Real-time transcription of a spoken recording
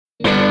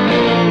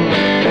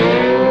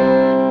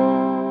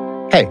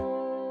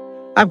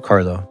I'm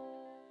Carlo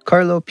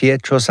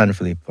Pietro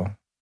Sanfilippo,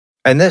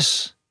 and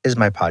this is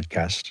my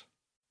podcast.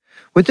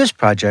 With this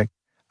project,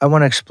 I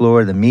want to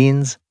explore the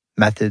means,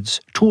 methods,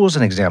 tools,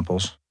 and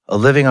examples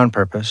of living on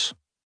purpose,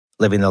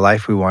 living the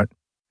life we want,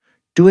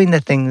 doing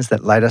the things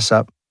that light us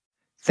up,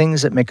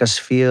 things that make us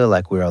feel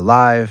like we're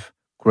alive,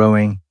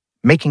 growing,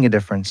 making a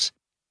difference,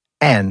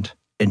 and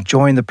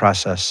enjoying the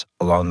process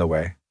along the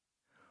way.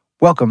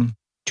 Welcome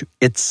to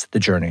It's the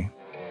Journey.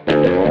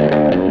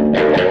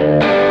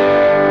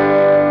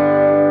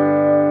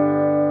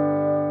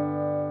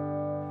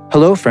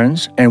 Hello,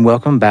 friends, and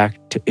welcome back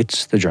to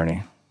It's the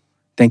Journey.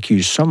 Thank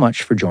you so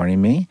much for joining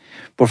me.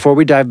 Before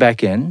we dive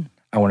back in,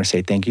 I want to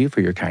say thank you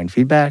for your kind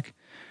feedback,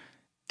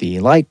 the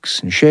likes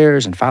and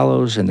shares and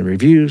follows and the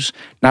reviews,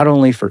 not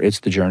only for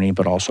It's the Journey,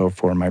 but also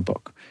for my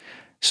book.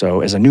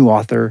 So as a new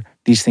author,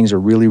 these things are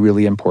really,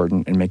 really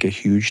important and make a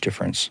huge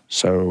difference.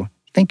 So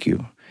thank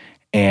you.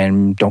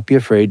 And don't be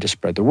afraid to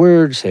spread the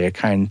word, say a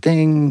kind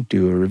thing,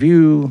 do a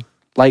review,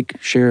 like,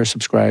 share,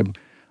 subscribe,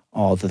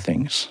 all the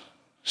things.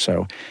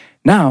 So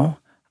now,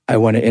 I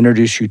want to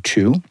introduce you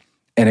to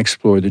and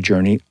explore the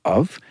journey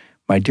of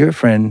my dear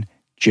friend,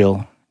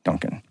 Jill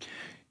Duncan.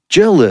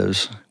 Jill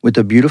lives with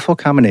a beautiful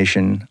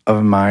combination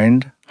of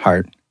mind,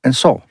 heart, and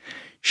soul.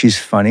 She's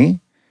funny,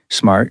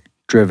 smart,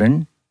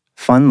 driven,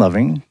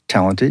 fun-loving,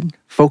 talented,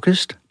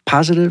 focused,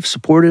 positive,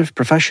 supportive,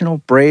 professional,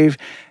 brave,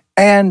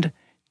 and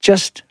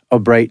just a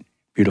bright,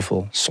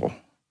 beautiful soul.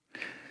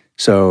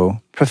 So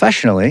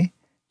professionally,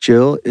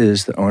 Jill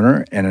is the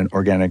owner and an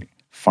organic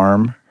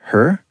farm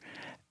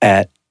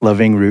at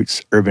Loving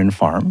Roots Urban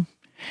Farm,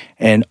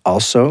 and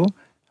also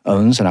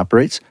owns and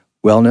operates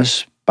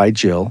Wellness by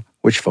Jill,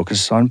 which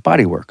focuses on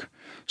body work.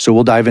 So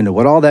we'll dive into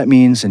what all that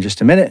means in just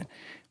a minute.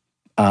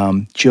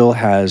 Jill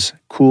has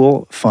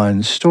cool,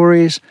 fun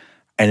stories,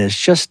 and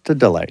it's just a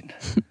delight.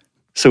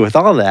 So with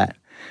all that,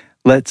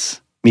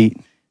 let's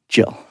meet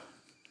Jill.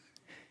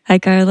 Hi,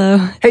 Carlo.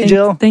 Hey,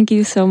 Jill. Thank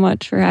you so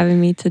much for having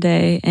me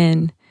today,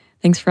 and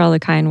thanks for all the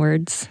kind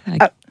words.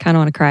 I kind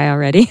of want to cry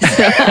already.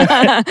 So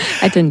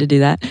I tend to do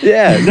that.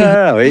 Yeah,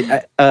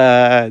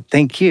 no.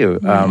 Thank you.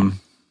 Yeah.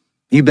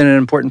 You've been an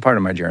important part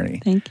of my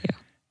journey. Thank you.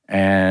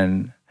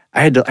 And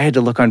I had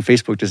to look on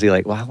Facebook to see,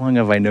 well, how long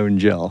have I known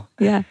Jill?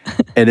 Yeah.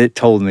 And it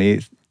told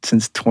me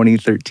since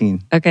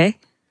 2013. Okay.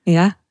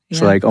 Yeah.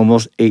 So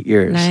almost 8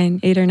 years.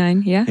 8 or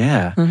 9. Yeah.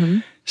 Yeah. Mm-hmm.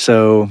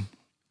 So,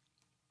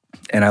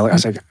 and I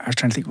was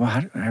trying to think,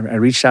 I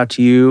reached out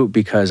to you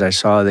because I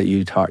saw that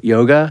you taught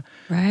yoga.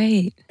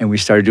 Right. And we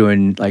started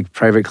doing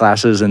private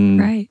classes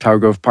in Tower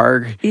Grove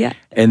Park. Yeah.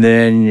 And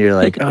then you're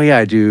like, oh yeah,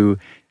 I do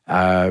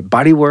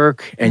body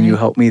work. And you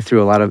help me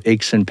through a lot of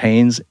aches and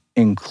pains,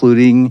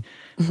 including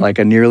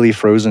a nearly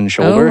frozen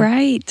shoulder. Oh,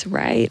 right.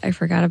 I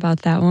forgot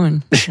about that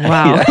one.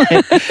 Wow.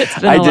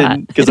 I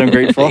didn't because I'm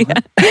grateful.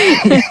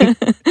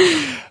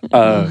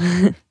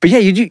 But yeah,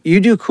 you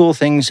do cool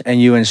things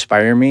and you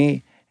inspire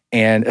me.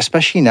 And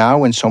especially now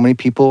when so many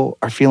people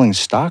are feeling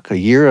stuck, a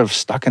year of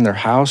stuck in their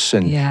house.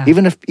 And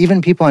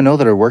even people I know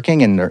that are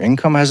working and their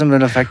income hasn't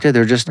been affected,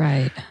 they're just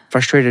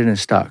frustrated and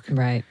stuck.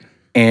 Right.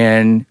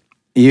 And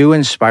you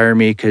inspire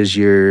me because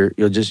you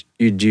just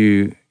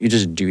do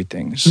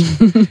things.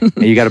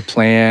 And you got a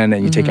plan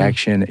and you take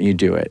action and you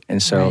do it.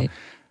 And so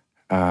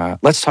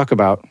let's talk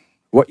about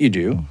what you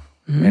do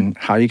and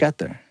how you got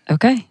there.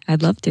 Okay,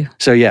 I'd love to.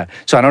 So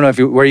so I don't know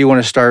where you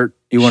want to start.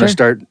 You want to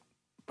start.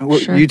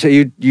 Sure.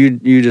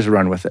 You just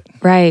run with it.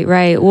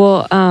 Right.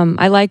 Well,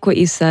 I like what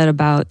you said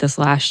about this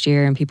last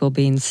year and people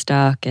being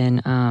stuck,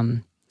 and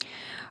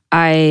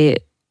I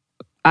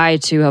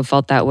too have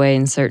felt that way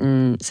in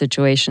certain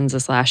situations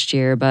this last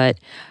year. But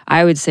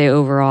I would say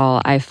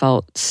overall, I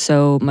felt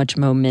so much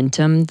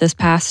momentum this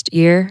past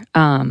year,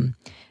 and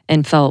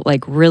felt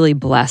really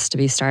blessed to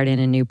be starting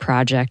a new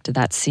project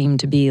that seemed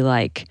to be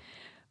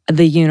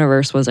the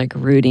universe was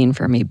rooting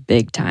for me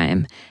big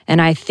time,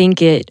 and I think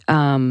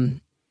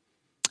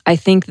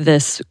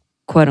this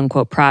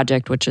quote-unquote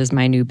project, which is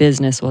my new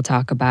business we'll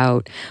talk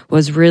about,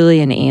 was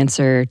really an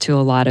answer to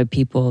a lot of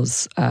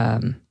people's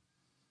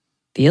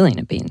feeling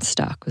of being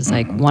stuck. It was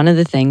one of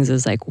the things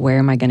is where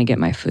am I going to get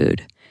my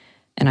food?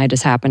 And I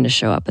just happened to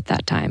show up at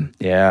that time.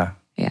 Yeah.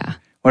 Yeah.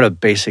 What a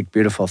basic,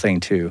 beautiful thing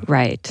too.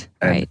 Right.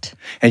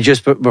 And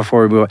just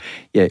before we move on,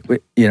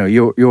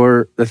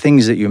 the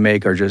things that you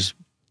make are just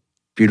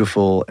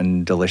beautiful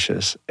and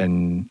delicious.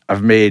 And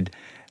I've made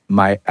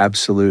my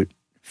absolute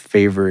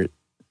favorite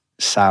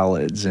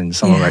salads and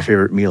some of my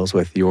favorite meals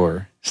with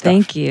your stuff.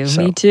 Thank you.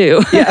 So, me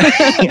too. Yeah.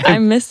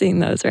 I'm missing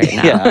those right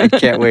now. Yeah, I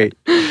can't wait.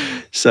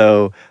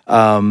 So,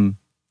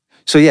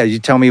 you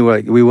tell me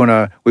what we want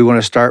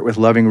to start with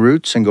Loving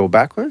Roots and go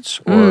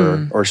backwards,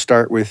 or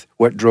start with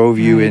what drove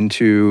you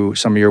into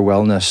some of your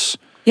wellness.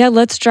 Yeah,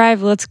 let's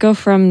go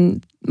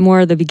from more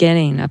of the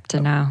beginning up to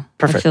now.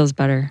 Perfect. It feels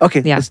better.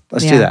 Okay. Yeah.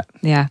 Let's do that.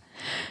 Yeah.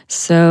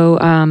 So,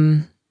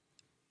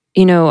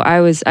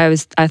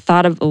 I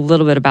thought a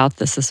little bit about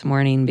this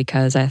morning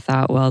because I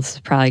thought, well, this is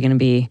probably going to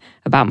be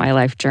about my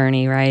life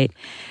journey, right?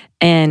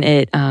 And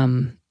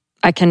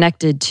I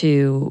connected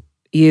to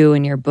you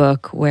and your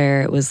book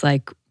where it was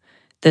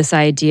this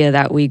idea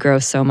that we grow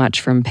so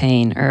much from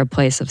pain or a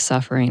place of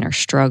suffering or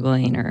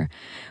struggling or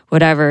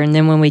whatever. And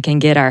then when we can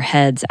get our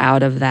heads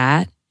out of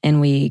that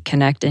and we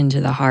connect into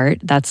the heart,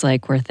 that's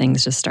like where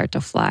things just start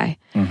to fly.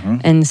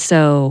 And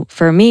so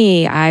for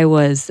me, I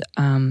was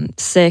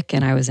sick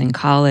and I was in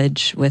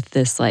college with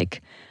this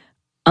like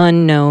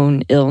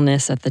unknown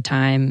illness at the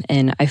time.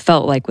 And I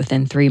felt like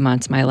within 3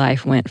 months, my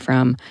life went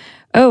from,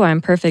 oh,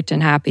 I'm perfect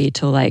and happy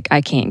to like,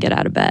 I can't get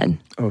out of bed.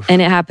 Oof.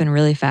 And it happened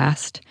really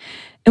fast.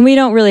 And we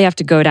don't really have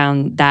to go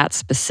down that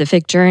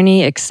specific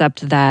journey,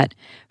 except that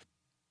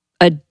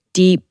a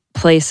deep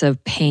place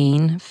of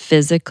pain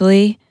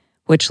physically,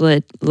 which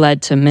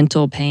led to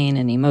mental pain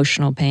and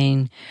emotional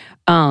pain,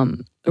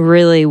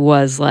 really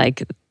was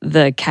like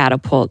the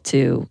catapult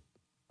to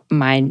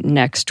my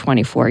next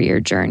 24-year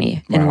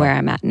journey and where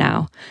I'm at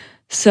now.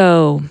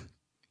 So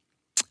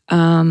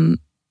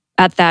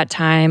at that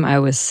time, I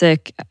was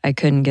sick. I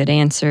couldn't get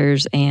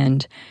answers.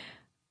 And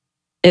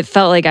it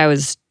felt like I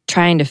was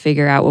trying to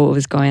figure out what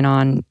was going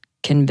on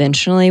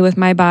conventionally with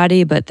my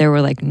body, but there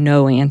were like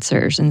no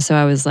answers. And so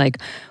I was like,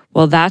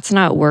 well, that's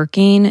not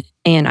working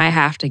and I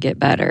have to get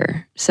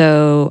better.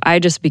 So I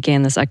just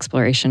began this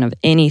exploration of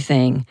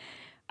anything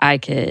I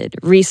could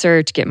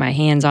research, get my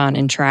hands on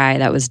and try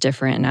that was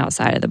different and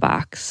outside of the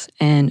box.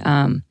 And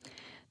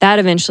that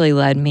eventually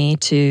led me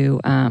to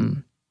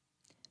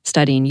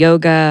studying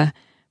yoga,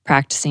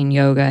 practicing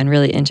yoga, and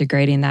really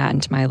integrating that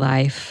into my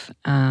life,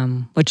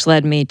 which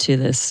led me to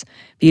this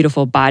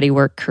beautiful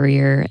bodywork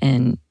career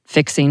and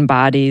fixing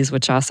bodies,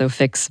 which also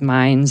fix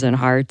minds and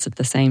hearts at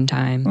the same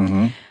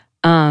time.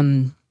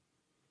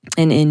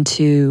 And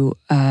into,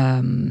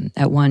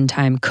 at one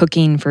time,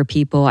 cooking for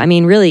people. I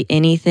mean, really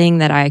anything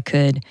that I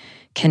could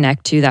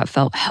connect to that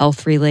felt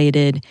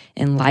health-related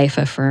and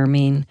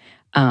life-affirming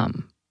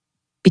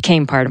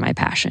became part of my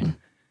passion.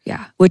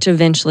 Yeah, which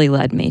eventually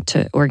led me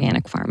to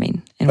organic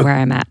farming and where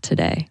I'm at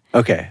today.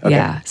 Okay.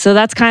 Yeah, so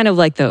that's kind of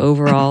like the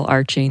overall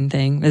arching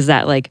thing, is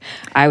that like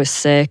I was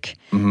sick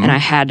and I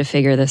had to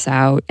figure this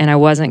out, and I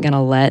wasn't going to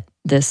let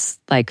this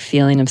like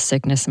feeling of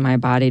sickness in my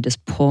body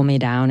just pull me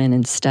down, and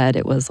instead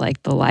it was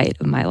like the light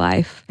of my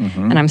life.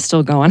 And I'm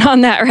still going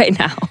on that right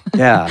now.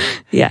 Yeah.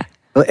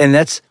 And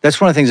that's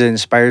one of the things that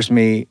inspires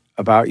me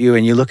about you.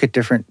 And you look at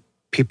different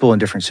people in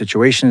different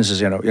situations,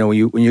 is when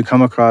you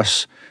come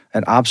across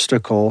an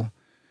obstacle,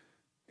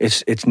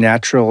 it's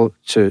natural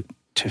to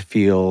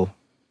feel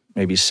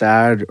maybe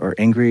sad or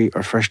angry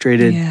or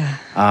frustrated.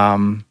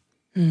 And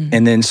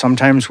then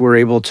sometimes we're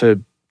able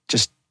to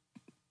just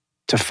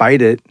to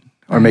fight it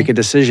or make a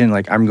decision.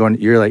 Like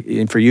you're like,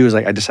 and for you is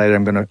like, I decided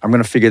I'm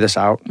gonna figure this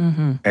out,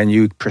 and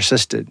you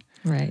persisted.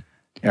 Right.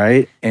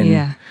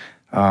 And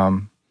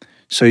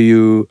so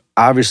you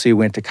obviously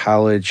went to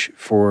college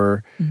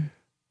for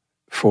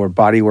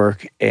body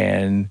work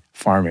and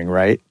farming,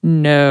 right?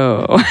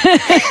 No.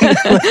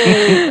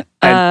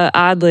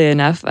 Oddly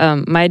enough,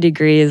 my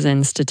degree is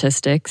in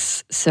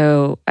statistics,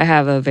 so I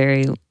have a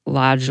very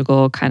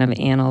logical kind of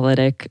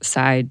analytic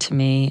side to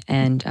me.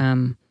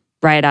 And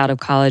right out of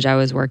college, I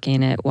was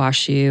working at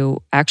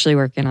WashU, actually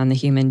working on the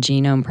Human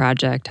Genome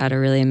Project, had a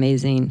really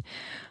amazing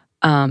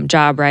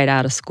job right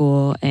out of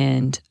school.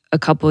 And a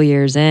couple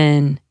years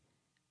in,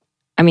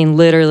 I mean,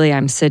 literally,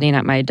 I'm sitting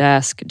at my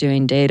desk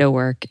doing data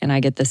work, and I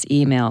get this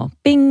email,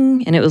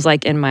 bing, and it was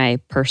like in my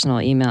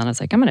personal email, and I was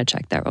like, I'm going to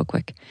check that real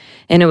quick.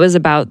 And it was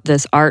about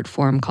this art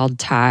form called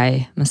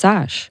Thai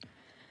massage.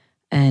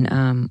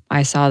 And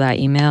I saw that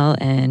email,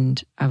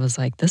 and I was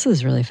like, this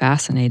is really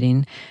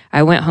fascinating.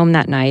 I went home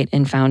that night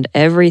and found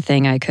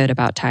everything I could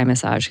about Thai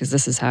massage, because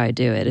this is how I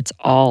do it. It's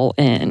all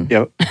in.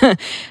 Yep.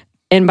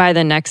 And by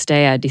the next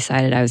day, I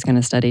decided I was going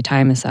to study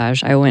Thai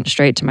massage. I went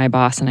straight to my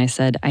boss and I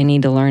said, I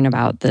need to learn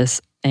about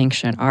this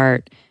ancient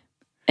art.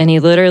 And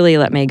he literally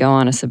let me go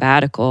on a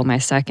sabbatical my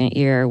second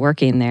year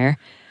working there.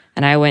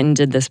 And I went and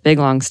did this big,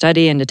 long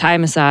study into Thai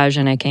massage,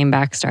 and I came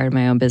back, started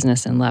my own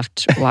business, and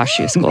left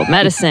WashU School of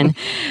Medicine.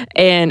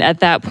 And at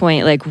that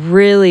point, like,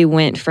 really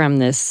went from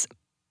this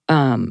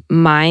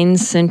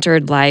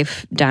mind-centered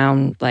life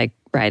down, like,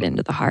 right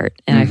into the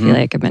heart. And I feel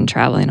like I've been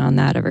traveling on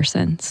that ever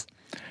since.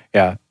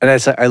 Yeah.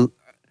 And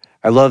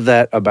I love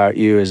that about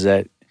you, is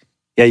that,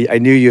 I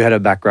knew you had a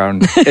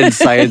background in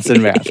science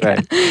and math,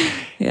 right?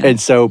 Yeah. And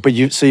so,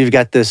 you've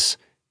got this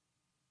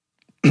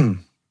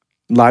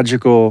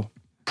logical,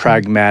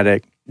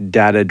 pragmatic,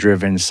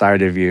 data-driven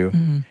side of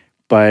you.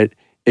 But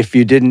if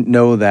you didn't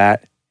know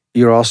that,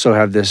 you also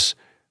have this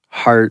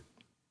heart,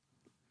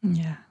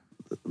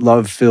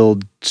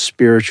 love-filled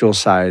spiritual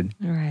side.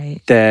 Right.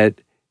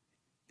 That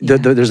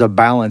there's a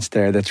balance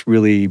there that's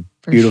really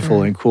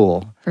beautiful and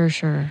cool. For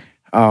sure.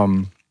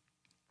 And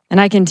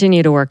I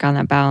continue to work on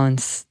that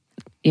balance.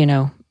 You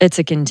know, it's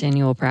a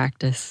continual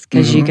practice,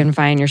 because you can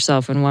find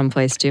yourself in one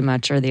place too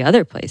much or the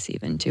other place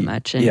even too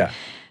much. And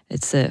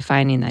it's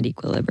finding that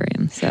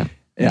equilibrium. So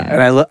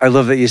and I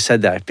love that you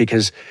said that,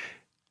 because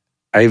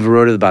I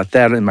wrote about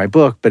that in my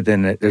book, but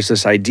then there's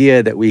this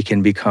idea that we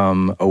can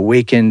become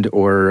awakened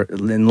or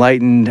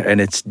enlightened,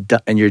 and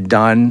and you're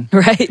done.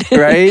 Right.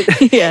 Right?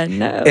 Yeah,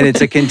 no. And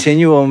it's a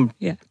continuum.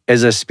 Yeah.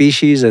 As a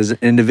species, as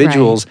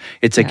individuals,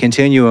 it's a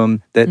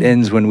continuum that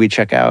ends when we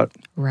check out.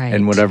 Right.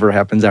 And whatever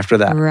happens after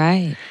that.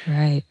 Right.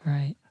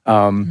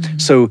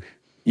 So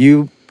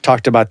you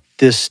talked about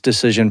this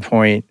decision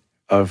point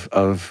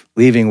of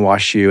leaving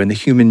WashU and the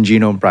Human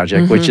Genome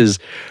Project, which is,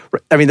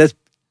 I mean,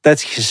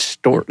 that's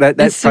historic. That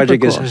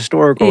project is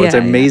historical. Yeah, it's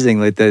amazing,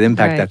 like the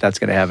impact Right. that's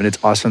going to have, and it's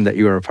awesome that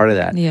you were a part of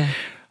that. Yeah.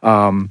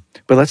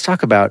 But let's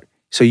talk about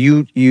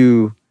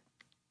you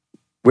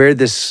where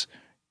this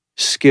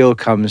skill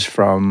comes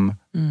from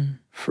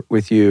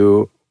with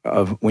you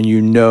of when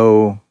you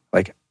know,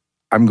 like,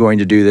 I'm going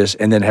to do this,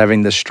 and then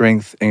having the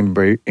strength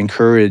and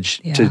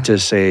courage to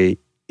say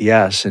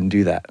yes and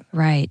do that.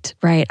 Right.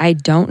 I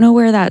don't know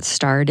where that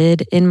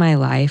started in my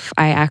life.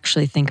 I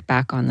actually think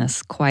back on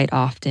this quite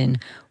often.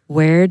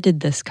 Where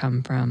did this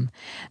come from?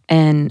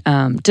 And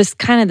just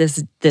kind of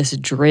this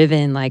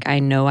driven, like, I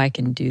know I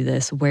can do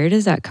this. Where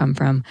does that come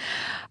from?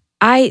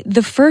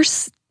 The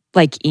first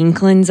like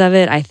inklings of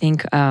it, I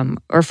think,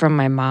 or from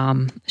my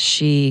mom.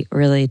 She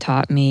really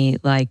taught me,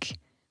 like,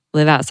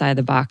 live outside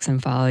the box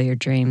and follow your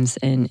dreams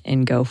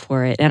and go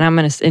for it.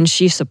 And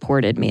she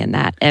supported me in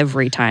that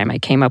every time I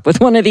came up with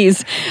one of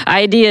these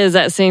ideas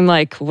that seemed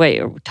like,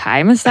 wait,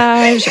 Thai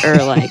massage, or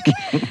like,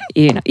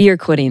 you're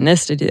quitting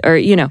this to do, or,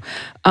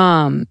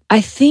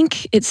 I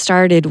think it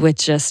started with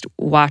just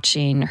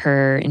watching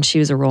her, and she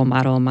was a role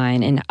model of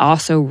mine, and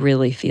also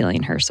really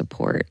feeling her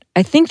support.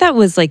 I think that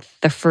was like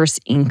the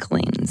first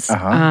inklings. I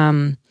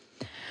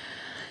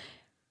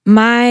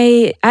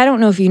don't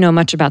know if you know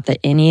much about the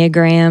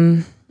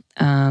Enneagram,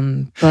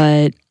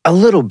 but a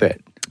little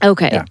bit.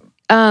 Okay.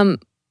 Yeah.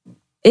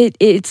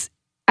 It's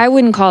I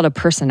wouldn't call it a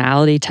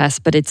personality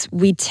test, but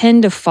we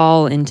tend to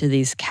fall into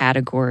these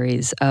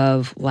categories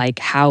of like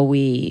how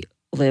we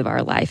live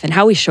our life and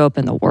how we show up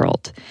in the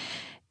world.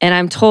 And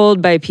I'm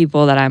told by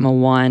people that I'm a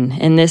 1,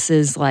 and this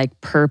is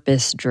like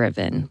purpose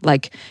driven.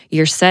 Like,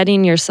 you're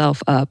setting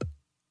yourself up,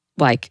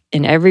 like,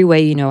 in every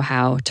way you know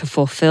how, to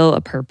fulfill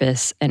a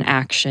purpose, an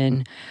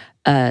action,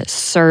 a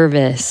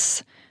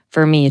service.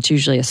 For me, it's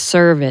usually a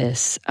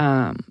service.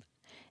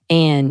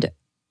 And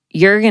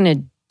you're going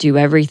to do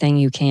everything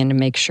you can to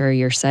make sure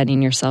you're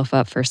setting yourself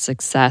up for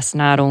success,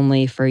 not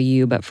only for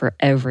you, but for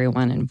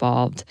everyone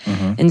involved.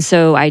 And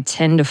so I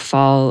tend to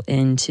fall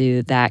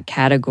into that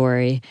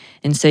category.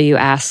 And so you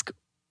ask,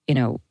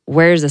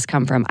 where does this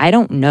come from? I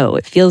don't know.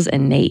 It feels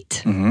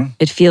innate.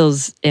 It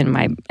feels in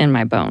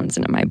my bones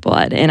and in my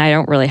blood. And I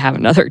don't really have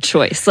another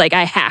choice. Like,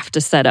 I have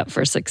to set up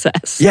for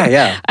success.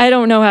 Yeah. I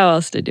don't know how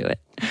else to do it.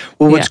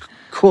 Well, what's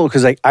cool,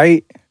 because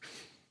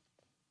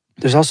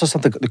there's also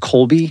something, the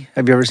Colby.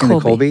 Have you ever seen the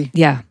Colby?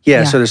 Yeah.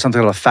 So there's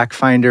something called a fact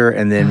finder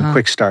and then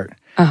quick start.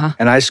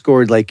 And I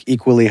scored like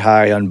equally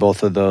high on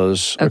both of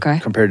those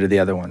compared to the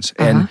other ones.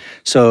 And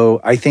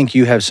so I think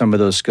you have some of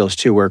those skills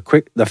too, where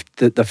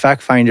the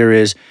fact finder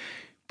is,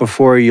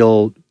 before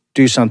you'll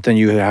do something,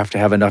 you have to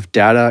have enough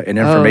data and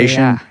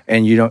information.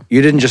 And you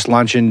didn't just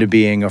launch into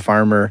being a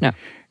farmer. No.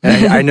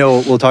 And I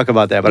know we'll talk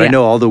about that, but I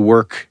know all the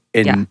work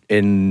in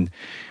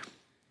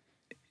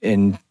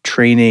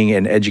training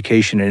and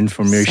education and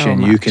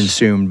information you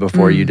consumed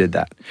before you did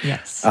that.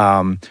 Yes.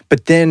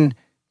 But then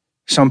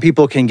some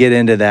people can get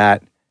into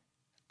that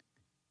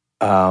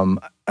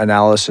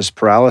analysis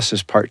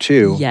paralysis part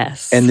too.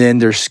 Yes. And then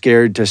they're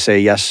scared to say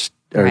yes,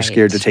 or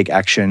scared to take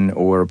action,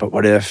 but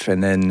what if?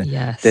 And then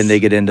they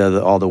get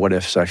into all the what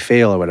ifs, I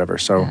fail or whatever.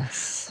 So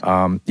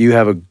you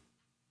have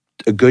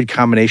a good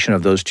combination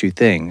of those two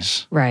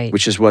things. Right.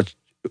 Which is what,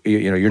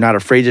 you're not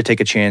afraid to take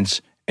a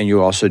chance, and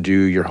you also do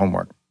your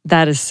homework.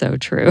 That is so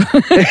true.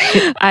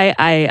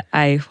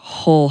 I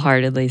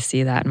wholeheartedly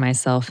see that in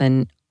myself.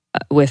 And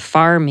with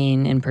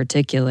farming in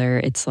particular,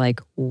 it's like,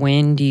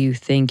 when do you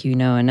think you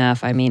know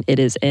enough? I mean, it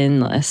is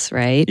endless,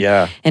 right?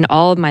 Yeah. And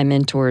all of my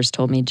mentors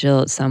told me,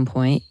 Jill, at some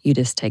point, you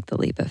just take the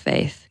leap of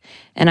faith.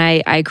 And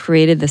I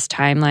created this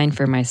timeline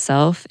for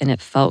myself, and it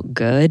felt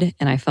good,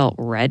 and I felt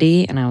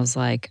ready, and I was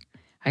like,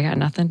 I got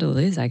nothing to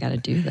lose. I got to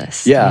do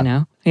this.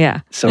 Yeah. Yeah.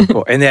 So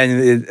cool. And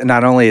then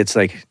not only it's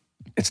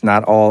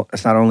not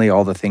only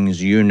all the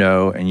things you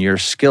know and your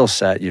skill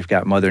set, you've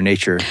got Mother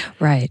Nature.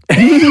 Right.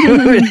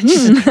 Throwing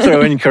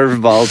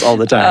curveballs all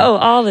the time. Oh,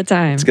 all the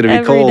time. It's going to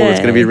be cold. It's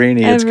going to be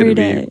rainy. It's going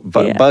to be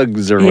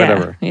bugs or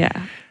whatever.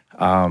 Yeah.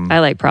 I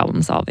like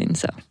problem solving,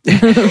 so.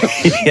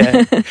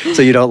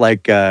 So you don't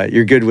like,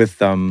 you're good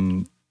with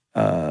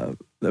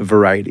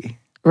variety.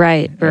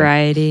 Right,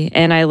 variety.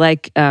 And I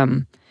like,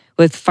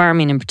 with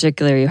farming in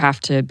particular, you have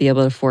to be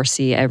able to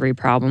foresee every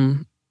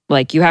problem.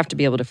 Like, you have to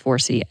be able to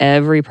foresee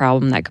every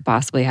problem that could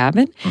possibly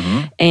happen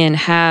and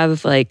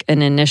have like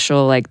an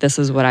initial, like, this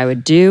is what I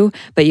would do,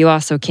 but you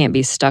also can't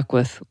be stuck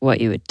with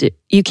what you would do.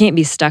 You can't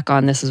be stuck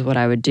on this is what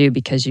I would do,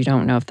 because you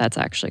don't know if that's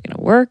actually going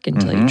to work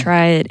until you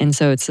try it. And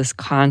so it's this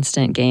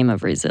constant game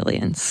of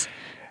resilience.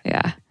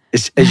 Yeah.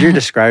 As you're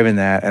describing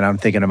that, and I'm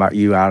thinking about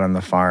you out on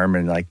the farm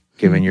and like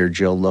giving your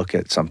Jill look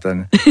at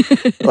something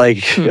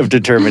like of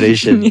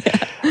determination.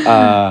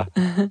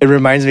 It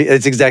reminds me,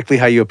 it's exactly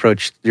how you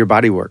approach your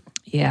body work.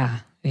 Yeah.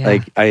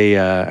 Like I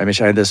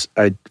mentioned, I had this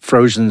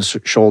frozen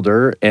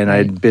shoulder, and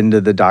I'd been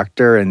to the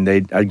doctor, and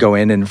I'd go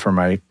in and for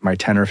my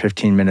 10 or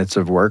 15 minutes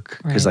of work,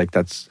 because like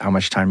that's how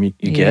much time you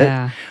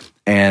get.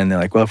 And they're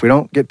like, well, if we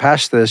don't get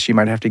past this, you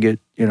might have to get,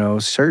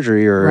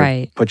 surgery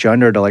or put you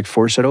under to like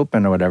force it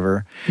open or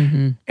whatever.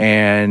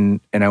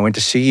 And I went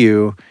to see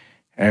you,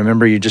 and I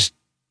remember you just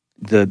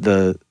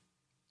the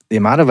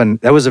amount of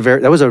that was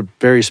a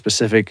very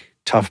specific,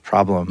 tough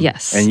problem.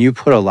 Yes. And you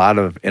put a lot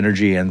of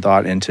energy and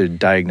thought into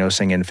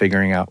diagnosing and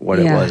figuring out what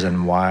it was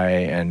and why.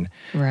 And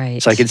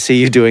so I could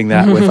see you doing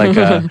that with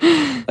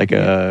like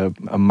a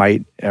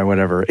mite or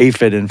whatever,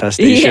 aphid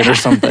infestation or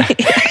something.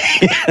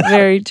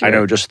 Very true. I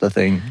know, just the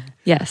thing.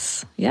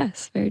 Yes,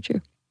 very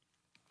true.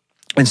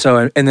 And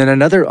so, and then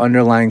another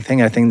underlying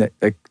thing I think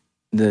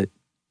that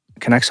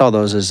connects all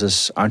those is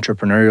this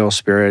entrepreneurial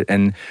spirit.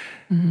 And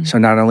so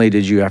not only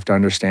did you have to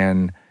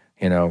understand,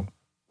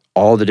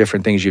 all the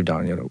different things you've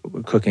done,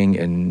 cooking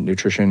and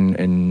nutrition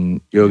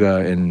and yoga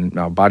and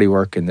now body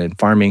work and then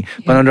farming,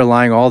 but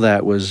underlying all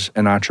that was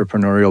an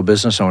entrepreneurial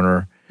business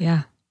owner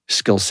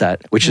skill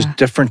set, which is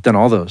different than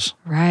all those.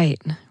 Right.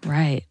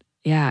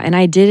 Yeah, and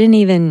I didn't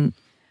even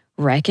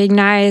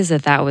recognize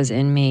that was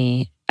in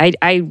me.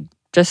 I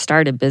just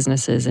started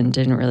businesses and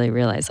didn't really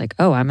realize like,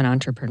 oh, I'm an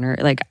entrepreneur.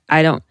 Like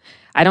I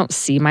don't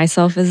see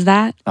myself as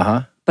that.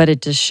 But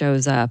it just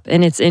shows up.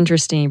 And it's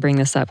interesting you bring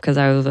this up because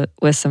I was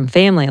with some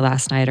family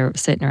last night or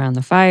sitting around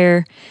the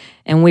fire,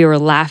 and we were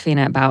laughing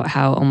about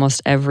how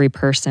almost every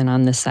person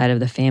on this side of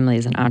the family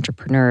is an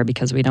entrepreneur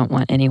because we don't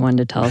want anyone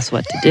to tell us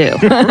what to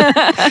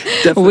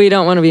do. We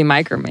don't want to be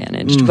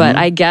micromanaged. But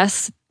I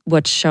guess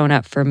what's shown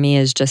up for me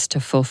is just to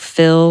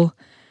fulfill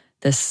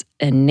this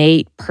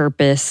innate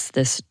purpose,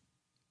 this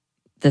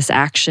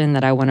action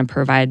that I want to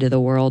provide to the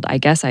world. I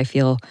guess I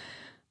feel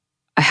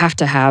I have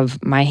to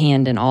have my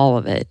hand in all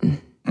of it.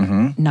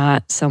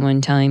 Not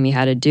someone telling me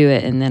how to do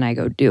it and then I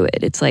go do it.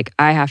 It's like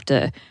I have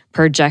to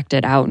project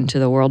it out into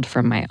the world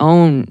from my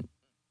own,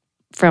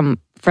 from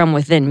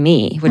within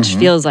me, which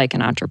feels like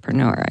an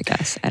entrepreneur, I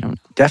guess. I don't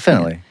know.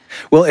 Definitely.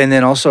 Well, and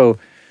then also,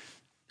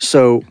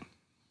 so,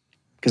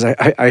 because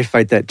I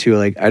fight that too.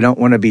 Like, I don't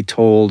want to be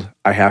told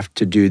I have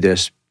to do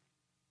this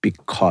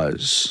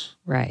because.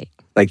 Right.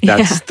 Like,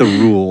 that's the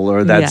rule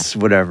or that's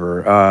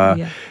whatever.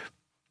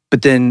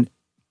 But then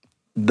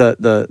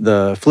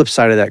the flip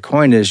side of that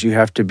coin is you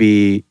have to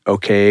be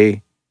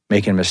okay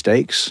making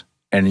mistakes,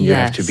 and you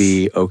have to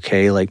be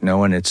okay like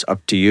knowing it's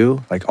up to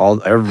you. Like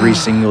every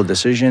single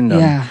decision,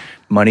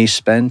 money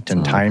spent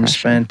and time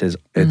spent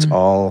it's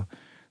all,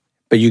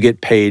 but you get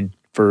paid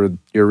for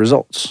your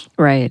results.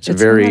 Right. It's a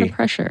lot of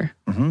pressure.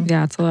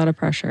 Yeah, it's a lot of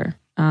pressure.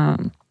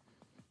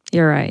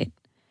 You're right.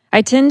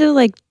 I tend to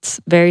like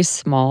very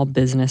small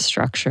business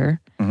structure.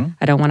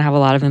 I don't want to have a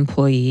lot of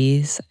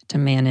employees to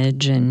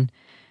manage, and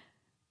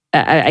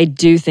I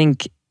do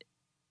think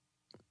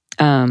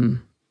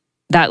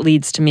that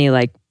leads to me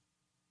like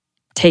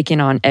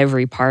taking on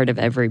every part of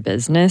every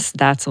business.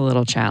 That's a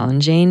little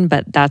challenging,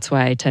 but that's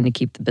why I tend to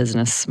keep the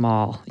business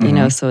small,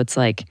 so it's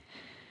like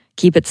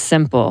keep it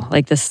simple.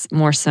 Like the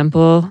more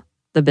simple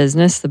the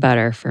business, the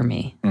better for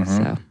me.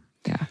 So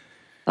yeah,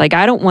 like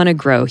I don't want to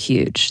grow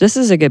huge. This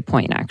is a good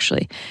point,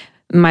 actually.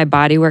 My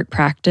bodywork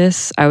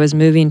practice, I was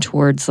moving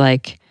towards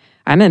like,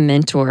 I'm a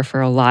mentor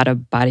for a lot of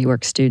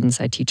bodywork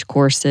students. I teach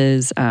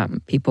courses.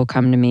 People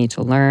come to me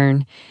to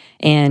learn.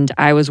 And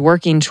I was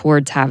working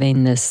towards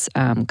having this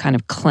kind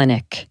of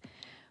clinic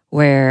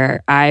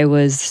where I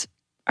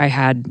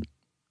had,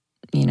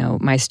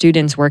 my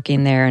students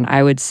working there, and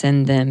I would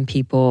send them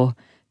people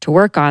to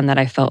work on that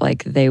I felt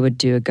like they would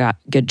do a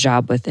good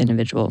job with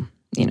individual,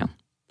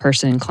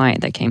 person,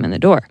 client that came in the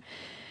door.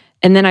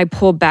 And then I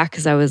pulled back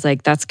because I was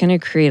like, that's going to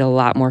create a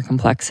lot more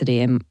complexity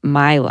in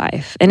my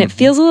life. And it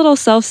feels a little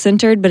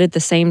self-centered, but at the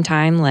same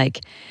time,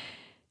 like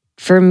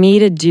for me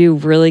to do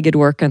really good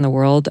work in the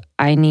world,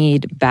 I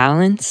need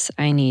balance.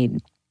 I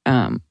need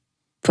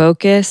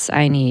focus.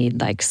 I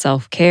need like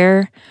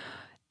self-care.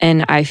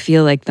 And I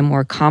feel like the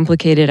more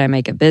complicated I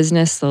make a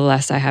business, the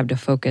less I have to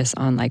focus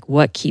on like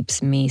what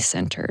keeps me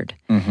centered.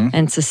 And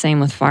it's the same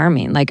with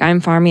farming. Like I'm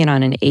farming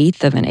on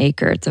 1/8 of an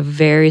acre. It's a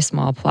very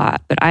small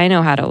plot, but I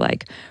know how to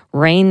like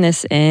rein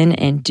this in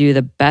and do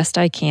the best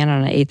I can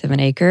on 1/8 of an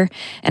acre.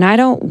 And I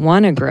don't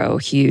want to grow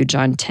huge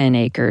on 10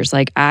 acres.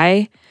 Like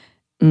I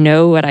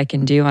know what I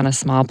can do on a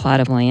small plot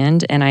of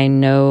land. And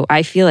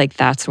I feel like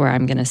that's where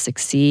I'm going to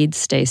succeed,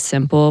 stay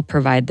simple,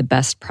 provide the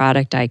best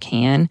product I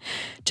can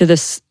to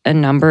a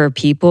number of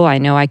people. I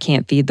know I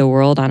can't feed the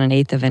world on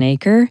 1/8 of an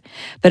acre,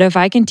 but if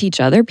I can teach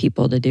other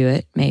people to do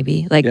it,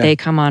 maybe like they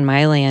come on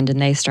my land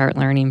and they start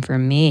learning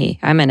from me.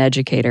 I'm an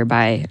educator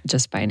by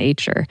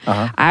nature.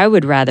 I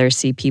would rather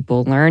see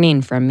people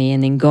learning from me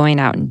and then going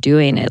out and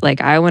doing it.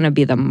 Like I want to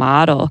be the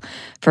model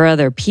for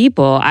other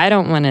people. I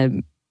don't want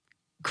to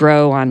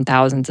grow on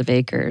thousands of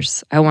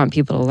acres. I want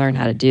people to learn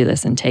how to do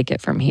this and take it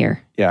from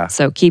here. Yeah.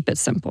 So keep it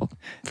simple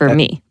for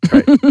me.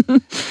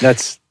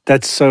 Right.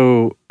 That's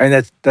so,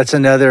 and that's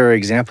another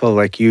example.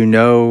 Like you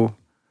know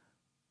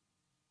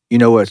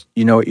what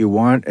you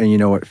want, and you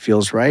know what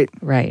feels right,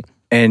 Right.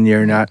 and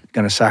you're not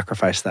going to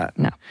sacrifice that.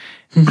 No.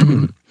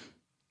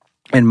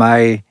 In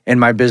my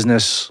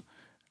business,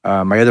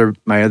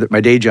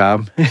 my day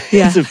job.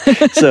 Yeah.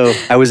 So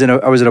I was at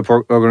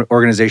an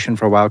organization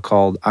for a while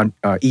called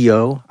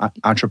EO,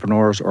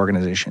 Entrepreneurs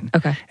Organization.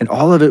 Okay. And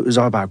all of it was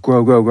all about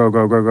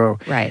grow.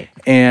 Right.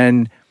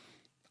 And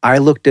I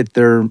looked at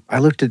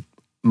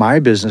my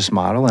business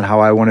model and how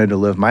I wanted to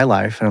live my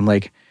life, and I'm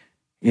like,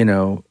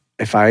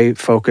 if I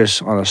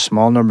focus on a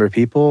small number of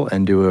people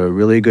and do a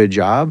really good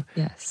job,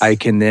 yes, I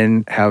can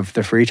then have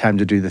the free time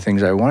to do the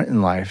things I want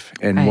in life.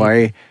 And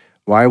right.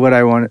 why do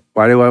I want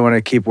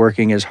to keep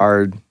working as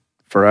hard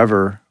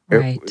forever?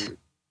 Right.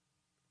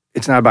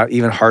 It's not about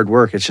even hard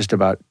work. It's just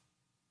about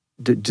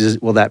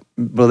will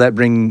that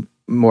bring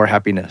more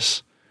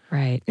happiness?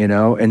 Right.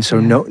 And so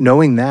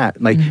knowing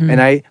that, like,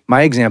 and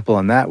my example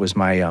on that was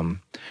my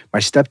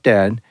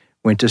stepdad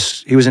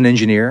he was an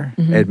engineer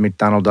at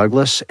McDonnell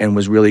Douglas and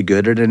was really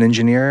good at an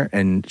engineer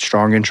and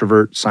strong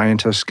introvert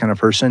scientist kind of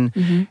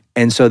person.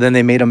 And so then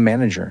they made him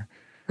manager.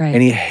 Right.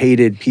 And he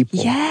hated people.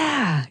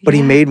 Yeah. But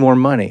he made more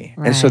money.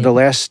 Right. And so the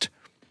last,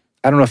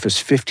 I don't know if it was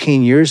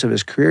 15 years of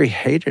his career, he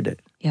hated it.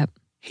 Yep.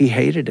 He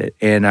hated it.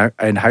 And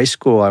in high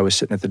school, I was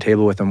sitting at the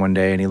table with him one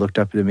day, and he looked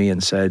up at me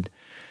and said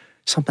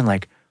something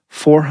like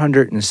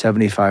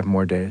 475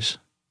 more days.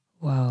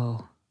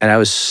 Whoa. And I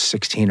was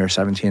 16 or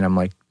 17. I'm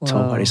like,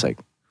 till what? He's like,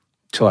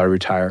 till I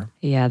retire.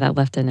 Yeah, that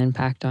left an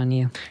impact on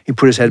you. He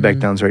put his head back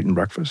down, was eating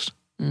breakfast.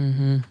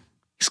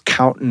 He's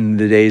counting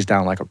the days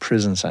down like a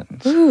prison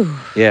sentence. Ooh.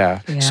 Yeah.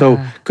 So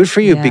good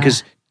for you,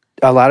 because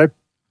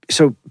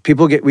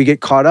we get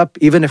caught up,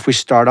 even if we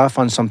start off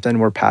on something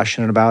we're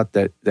passionate about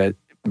that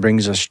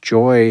brings us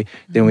joy,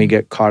 then we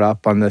get caught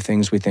up on the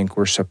things we think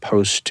we're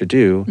supposed to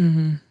do,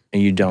 and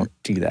you don't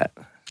do that.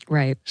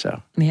 Right.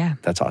 So yeah,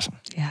 that's awesome.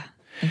 Yeah.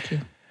 Thank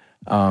you.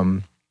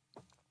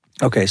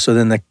 Okay. So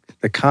then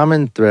the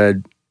common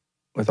thread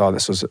with all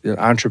this was an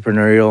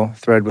entrepreneurial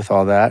thread with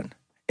all that,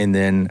 and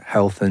then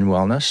health and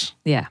wellness.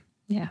 Yeah.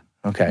 Yeah.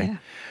 Okay.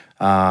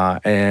 Yeah.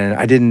 And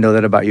I didn't know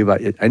that about you,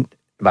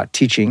 about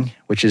teaching,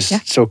 which is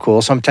so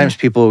cool. Sometimes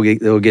people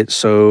they'll get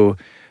so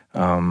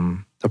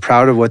they're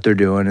proud of what they're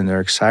doing and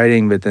they're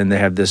exciting, but then they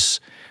have this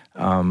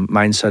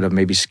mindset of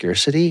maybe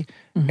scarcity,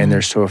 and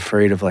they're so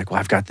afraid of like, well,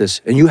 I've got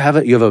this, and you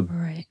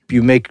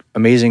make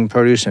amazing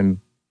produce and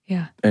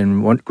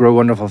grow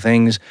wonderful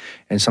things,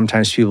 and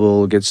sometimes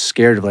people get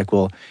scared of like,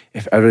 well,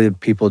 if other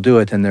people do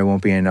it, then there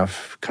won't be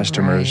enough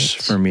customers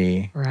for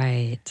me.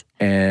 Right.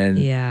 And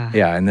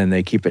and then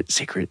they keep it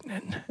secret.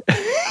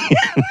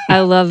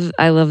 I love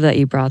that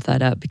you brought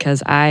that up,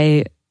 because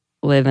I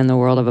live in the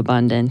world of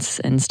abundance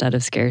instead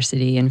of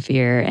scarcity and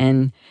fear.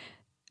 And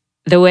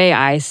the way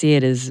I see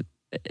it is,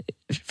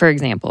 for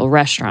example,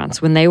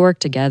 restaurants, when they work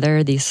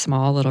together, these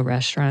small little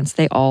restaurants,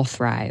 they all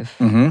thrive.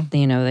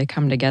 They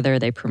come together,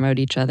 they promote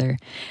each other.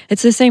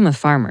 It's the same with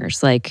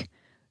farmers. Like,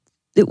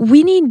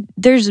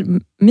 there's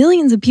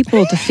millions of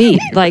people to feed,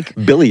 like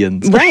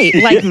billions. Right.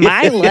 Like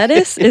my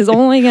lettuce is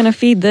only going to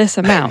feed this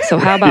amount. So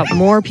how about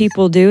more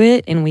people do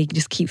it, and we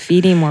just keep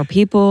feeding more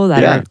people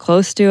that are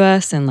close to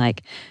us, and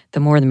like the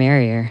more the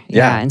merrier.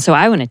 Yeah. And so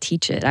I want to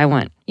teach it. I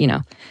want,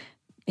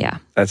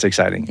 That's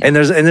exciting. Yeah. And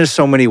there's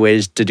so many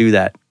ways to do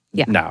that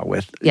now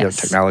with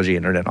technology,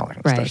 internet, all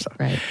that kind of stuff.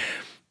 Right.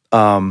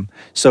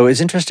 So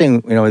it's interesting,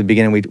 at the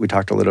beginning we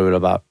talked a little bit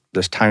about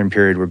this time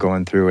period we're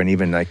going through, and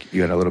even like you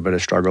had a little bit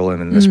of struggle,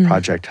 and then this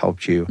project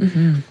helped you.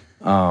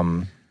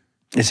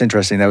 It's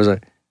interesting. It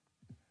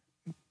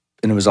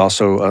was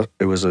also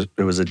it was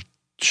a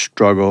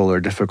struggle or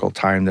difficult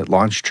time that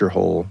launched your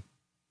whole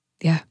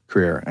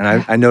career. And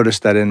I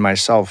noticed that in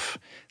myself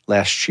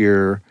last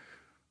year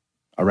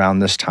around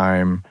this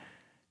time.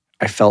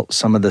 I felt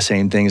some of the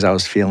same things I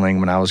was feeling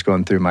when I was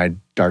going through my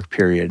dark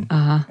period.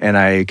 And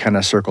I kind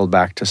of circled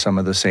back to some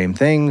of the same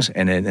things.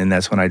 And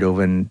that's when I dove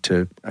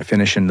into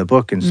finishing the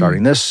book and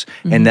starting this.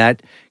 And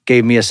that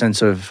gave me a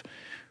sense of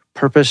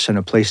purpose and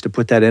a place to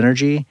put that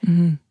energy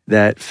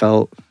that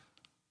felt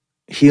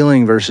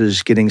healing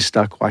versus getting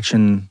stuck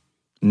watching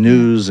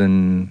news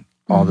and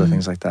all the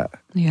things like that.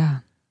 Yeah.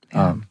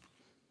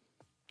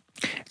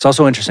 It's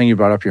also interesting you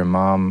brought up your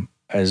mom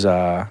as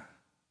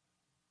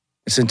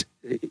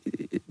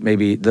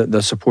maybe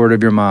the support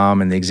of your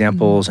mom and the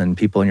examples and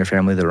people in your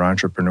family that are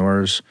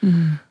entrepreneurs.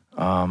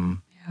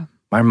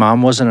 My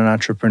mom wasn't an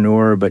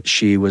entrepreneur, but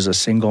she was a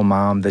single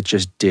mom that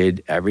just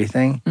did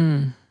everything.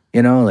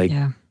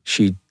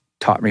 She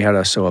taught me how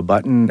to sew a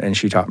button, and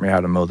she taught me how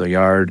to mow the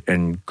yard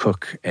and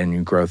cook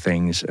and grow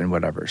things and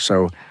whatever.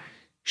 So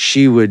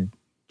she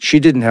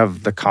didn't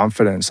have the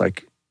confidence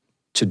like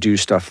to do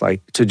stuff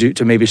like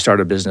to maybe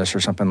start a business or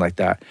something like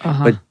that.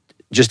 But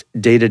just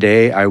day to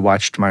day, I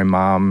watched my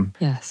mom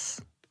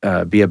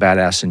be a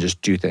badass and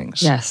just do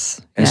things.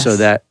 And so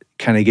that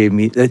kind of gave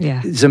me,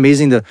 it's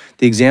amazing the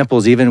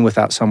examples, even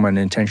without someone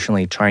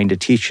intentionally trying to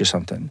teach you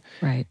something.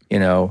 Right.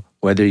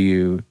 Whether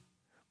you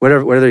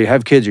whether you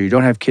have kids or you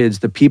don't have kids,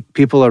 the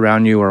people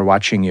around you are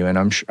watching you, and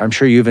I'm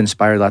sure you've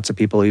inspired lots of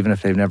people, even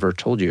if they've never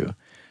told you.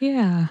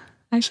 Yeah,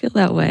 I feel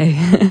that way.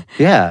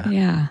 Yeah,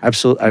 yeah,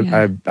 absolutely.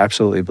 Yeah. I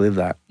absolutely believe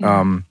that.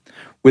 Yeah.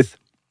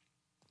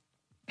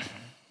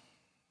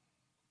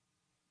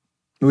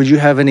 Would you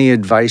have any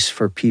advice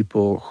for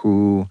people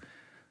who,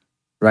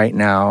 right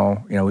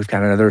now, we've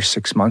got another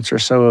 6 months or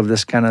so of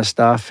this kind of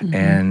stuff,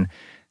 and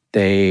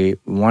they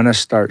want to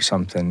start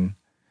something,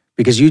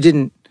 because you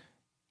didn't.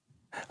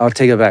 I'll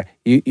take it back.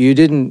 You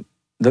didn't.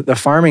 The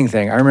farming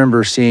thing. I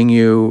remember seeing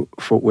you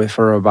for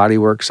a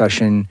bodywork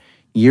session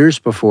years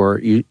before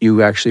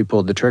you actually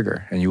pulled the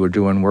trigger and you were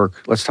doing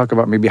work. Let's talk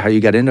about maybe how you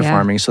got into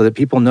farming, so that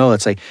people know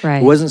it's like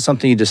it wasn't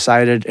something you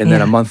decided and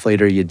then a month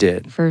later you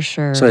did. For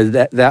sure. So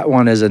that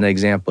one is an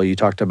example. You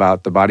talked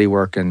about the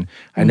bodywork, and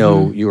I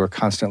know you were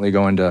constantly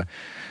going to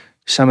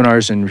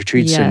seminars and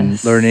retreats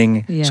and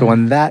learning. Yeah. So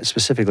on that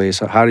specifically,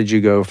 so how did you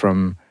go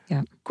from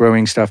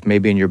growing stuff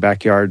maybe in your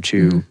backyard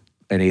to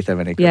an eighth of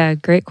an acre? Yeah,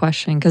 great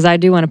question. Because I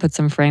do want to put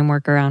some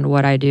framework around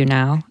what I do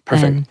now.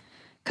 Perfect.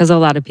 Because a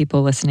lot of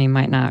people listening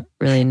might not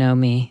really know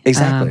me.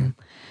 Exactly.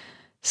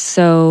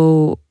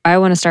 So I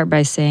want to start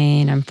by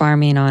saying I'm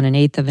farming on an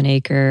eighth of an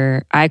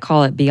acre. I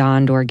call it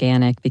beyond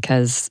organic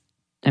because,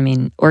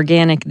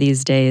 organic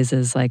these days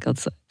is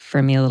it's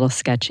for me a little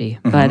sketchy.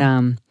 But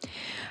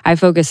I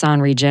focus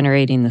on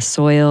regenerating the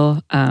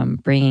soil,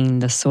 bringing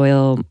the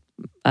soil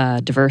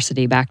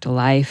diversity back to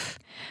life.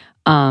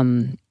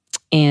 And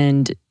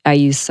I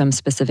use some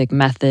specific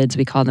methods.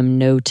 We call them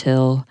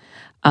no-till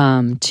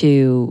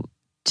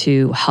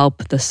to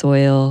help the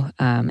soil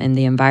and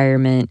the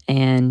environment.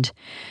 And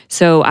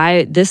so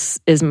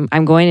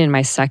I'm going in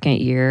my second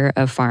year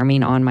of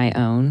farming on my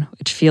own,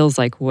 which feels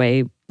like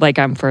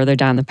I'm further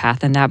down the path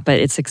than that, but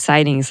it's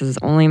exciting. This is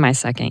only my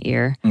second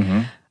year.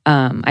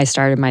 I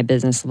started my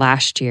business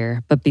last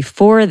year. But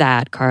before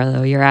that,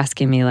 Carlo, you're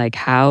asking me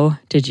how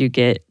did you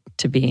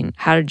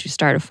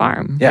start a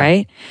farm,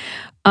 right?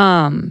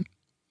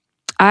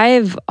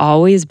 I've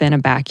always been a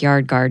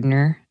backyard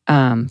gardener.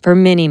 For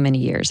many, many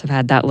years. I've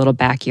had that little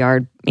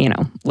backyard,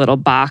 little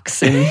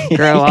box and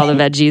grow all the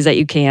veggies that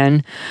you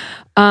can.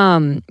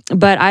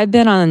 But I've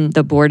been on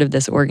the board of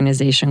this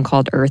organization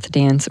called Earth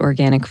Dance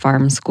Organic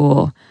Farm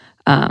School.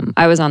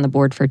 I was on the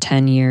board for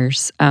 10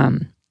 years.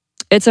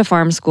 It's a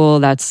farm school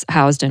that's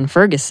housed in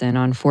Ferguson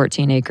on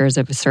 14 acres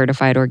of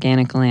certified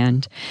organic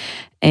land.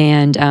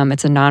 And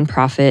it's a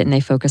nonprofit, and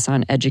they focus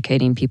on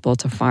educating people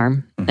to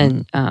farm.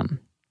 And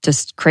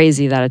just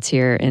crazy that it's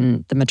here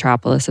in the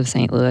metropolis of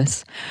St.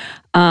 Louis.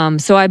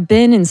 So I've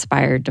been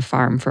inspired to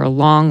farm for a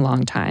long,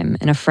 long time.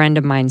 And a friend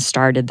of mine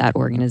started that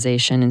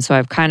organization. And so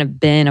I've kind of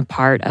been a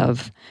part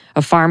of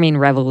a farming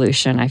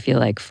revolution, I feel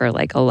like, for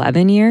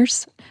 11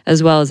 years,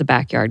 as well as a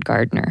backyard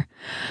gardener.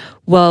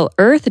 Well,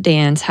 Earth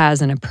Dance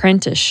has an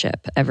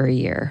apprenticeship every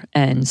year.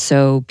 And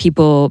so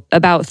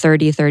about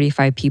 30,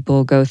 35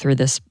 people go through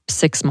this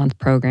 6-month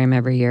program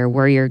every year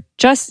where you're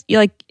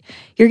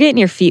getting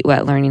your feet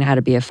wet learning how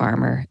to be a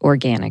farmer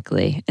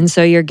organically. And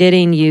so you're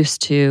getting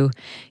used to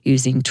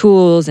using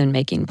tools and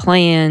making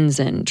plans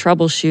and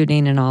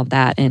troubleshooting and all of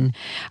that. And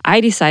I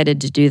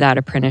decided to do that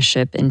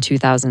apprenticeship in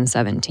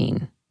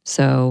 2017.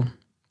 So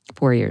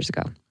 4 years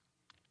ago.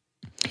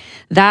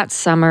 That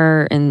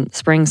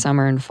spring,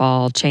 summer, and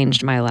fall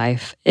changed my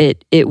life.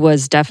 It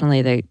was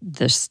definitely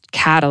the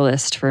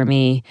catalyst for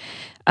me.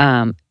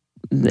 It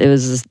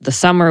was the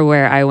summer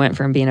where I went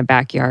from being a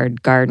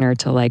backyard gardener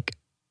to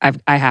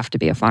I have to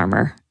be a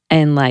farmer.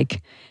 And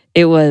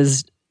it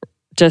was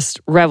just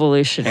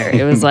revolutionary.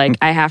 It was I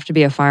have to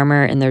be a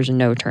farmer and there's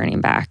no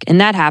turning back. And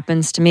that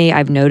happens to me,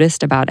 I've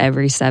noticed, about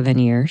every 7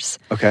 years.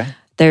 Okay.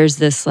 There's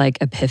this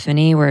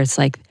epiphany where it's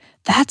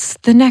that's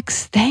the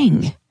next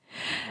thing.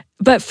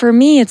 But for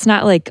me, it's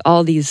not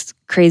all these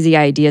crazy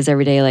ideas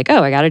every day,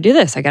 oh, I got to do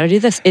this, I got to do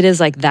this. It is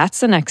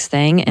that's the next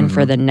thing. And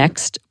for the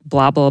next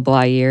blah, blah,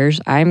 blah years,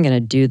 I'm going to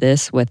do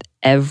this with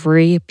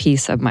every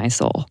piece of my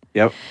soul.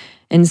 Yep.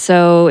 And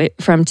so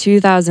from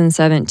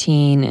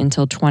 2017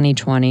 until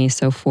 2020,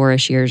 so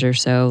 4-ish years or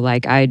so,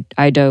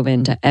 I dove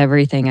into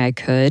everything I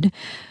could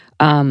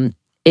in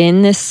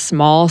this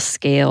small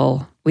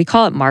scale. We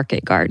call it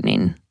market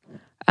gardening.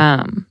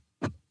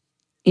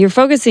 You're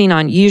focusing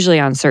usually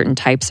on certain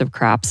types of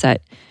crops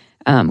that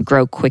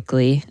grow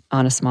quickly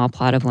on a small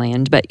plot of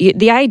land. But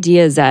the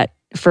idea is that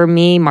for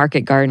me,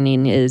 market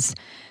gardening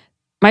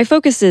my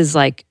focus is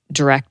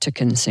direct to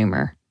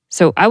consumer.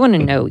 So I want to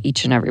know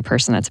each and every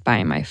person that's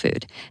buying my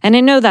food. And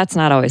I know that's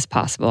not always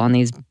possible on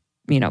these,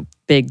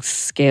 big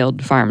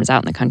scaled farms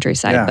out in the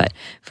countryside. Yeah. But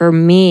for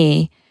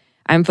me,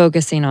 I'm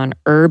focusing on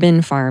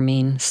urban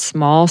farming,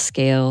 small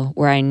scale,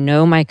 where I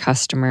know my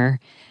customer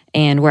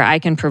and where I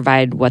can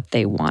provide what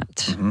they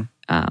want.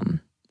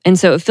 And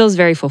so it feels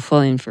very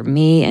fulfilling for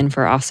me and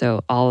for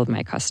also all of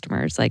my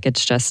customers.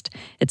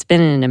 It's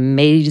been an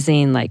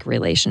amazing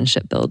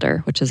relationship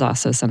builder, which is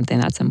also something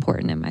that's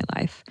important in my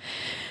life.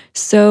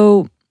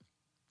 So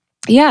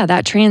yeah,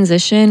 that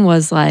transition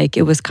was like,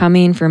 it was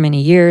coming for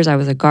many years. I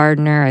was a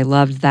gardener. I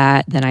loved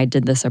that. Then I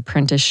did this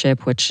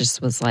apprenticeship, which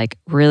just was like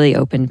really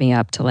opened me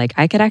up to like,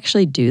 I could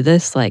actually do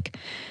this like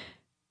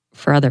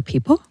for other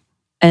people,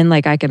 and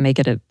like I could make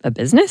it a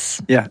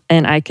business. Yeah.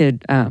 And I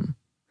could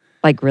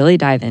like really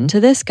dive into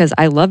this because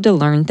I love to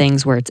learn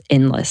things where it's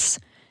endless.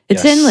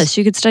 It's endless.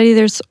 You could study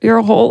this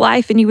your whole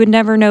life and you would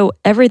never know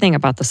everything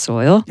about the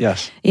soil.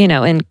 Yes. You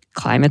know, and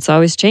climate's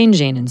always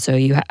changing. And so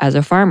you, as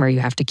a farmer, you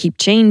have to keep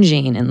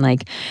changing. And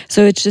like,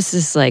 so it's just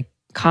this like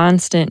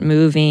constant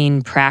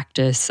moving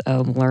practice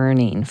of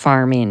learning.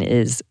 Farming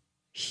is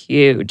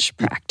huge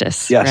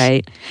practice, yes.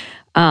 right?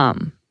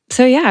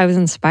 So yeah, I was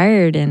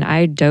inspired and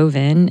I dove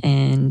in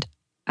and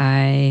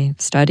I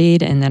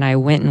studied, and then I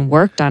went and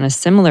worked on a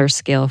similar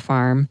scale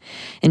farm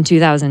in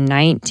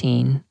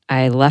 2019.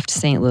 I left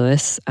St.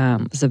 Louis.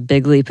 It was a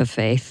big leap of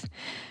faith.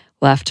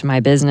 Left my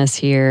business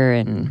here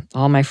and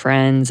all my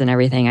friends and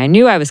everything. I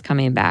knew I was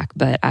coming back,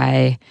 but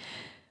I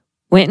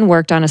went and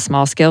worked on a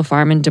small scale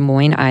farm in Des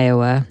Moines,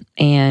 Iowa.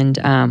 And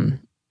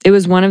it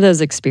was one of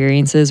those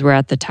experiences where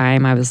at the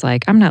time I was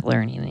like, I'm not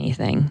learning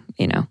anything,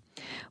 you know.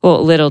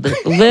 Well, little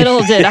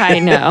did I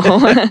know.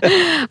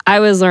 I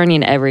was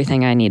learning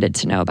everything I needed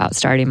to know about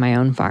starting my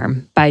own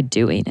farm by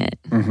doing it.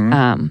 Mm-hmm.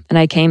 And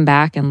I came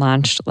back and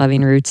launched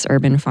Loving Roots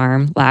Urban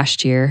Farm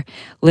last year.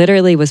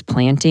 Literally was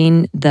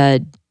planting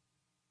the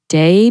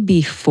day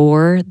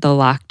before the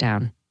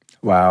lockdown.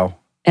 Wow.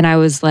 And I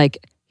was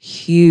like,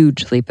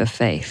 huge leap of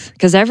faith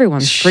because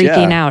everyone's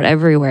freaking out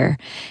everywhere.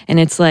 And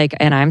it's like,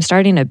 and I'm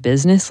starting a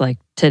business like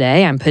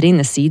today. I'm putting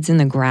the seeds in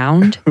the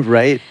ground.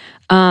 Right.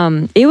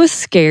 It was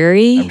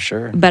scary. I'm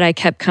sure. But I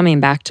kept coming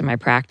back to my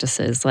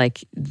practices.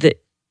 Like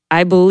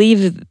I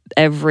believe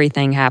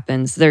everything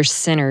happens. There's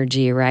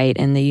synergy, right?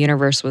 And the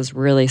universe was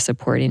really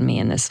supporting me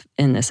in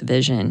this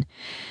vision.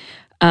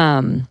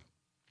 And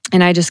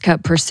I just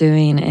kept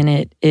pursuing,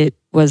 and it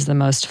was the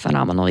most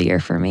phenomenal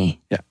year for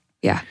me. Yeah.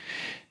 Yeah.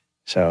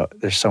 So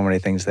there's so many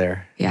things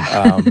there.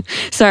 Yeah.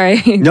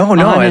 Sorry. No.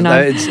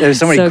 There's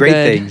so many great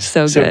things.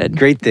 So good.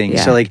 Great things.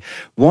 Yeah. So like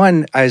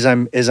one, as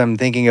I'm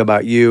thinking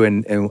about you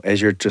and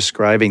as you're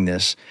describing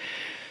this,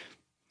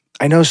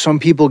 I know some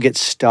people get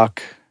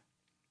stuck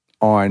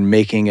on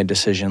making a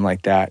decision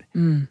like that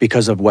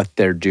because of what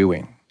they're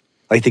doing.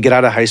 Like they get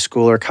out of high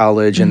school or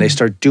college and they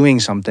start doing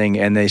something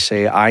and they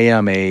say, I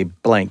am a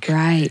blank.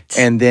 Right.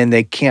 And then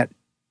they can't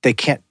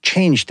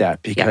change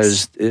that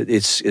because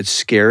it's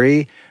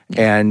scary.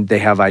 And they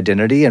have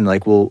identity, and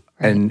like, well,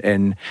 right.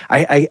 and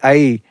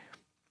I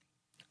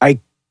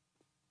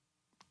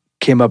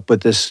came up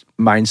with this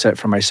mindset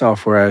for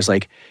myself where I was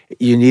like,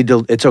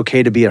 it's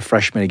okay to be a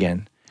freshman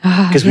again,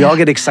 because we all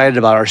get excited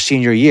about our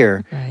senior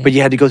year, right. But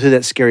you had to go through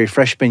that scary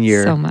freshman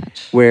year so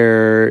much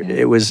where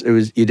it was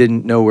you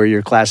didn't know where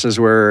your classes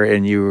were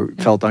and you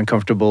felt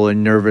uncomfortable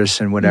and nervous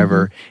and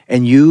whatever,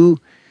 and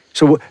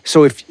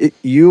so if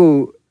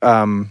you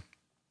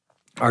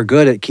are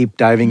good at keep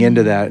diving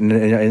into that, and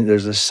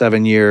there's a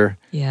 7-year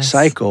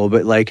cycle,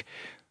 but like,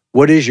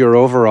 what is your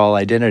overall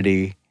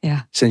identity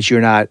since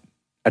you're not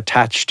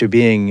attached to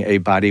being a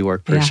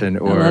bodywork person? I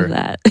love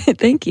that.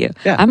 Thank you.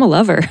 Yeah. I'm a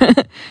lover.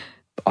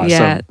 Awesome.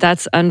 Yeah,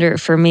 that's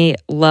for me,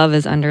 love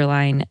is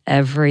underlying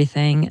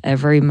everything,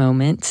 every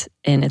moment,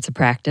 and it's a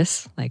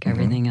practice like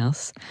everything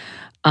else.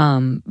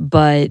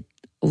 But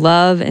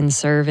love and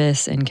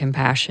service and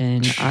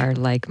compassion are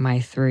like my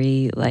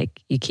three,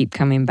 like you keep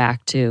coming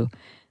back to.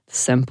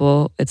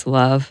 Simple. It's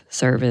love,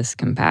 service,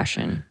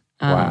 compassion.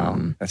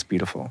 Wow, that's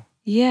beautiful.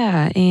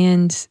 Yeah,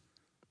 and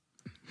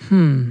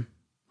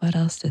what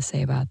else to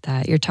say about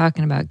that? You're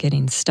talking about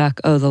getting stuck.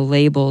 Oh, the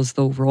labels,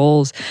 the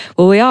roles.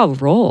 Well, we all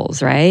have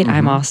roles, right?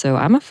 I'm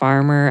a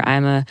farmer.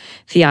 I'm a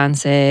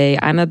fiance.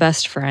 I'm a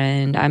best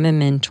friend. I'm a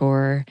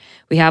mentor.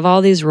 We have all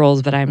these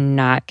roles, but I'm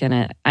not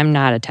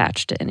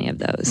attached to any of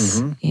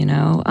those, you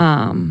know?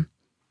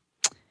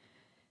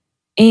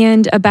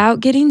 And about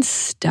getting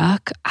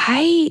stuck,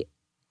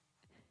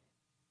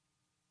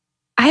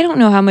 I don't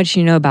know how much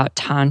you know about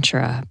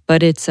Tantra,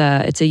 but it's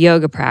a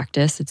yoga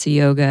practice. It's a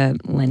yoga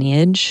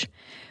lineage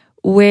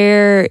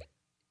where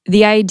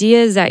the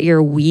idea is that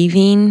you're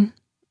weaving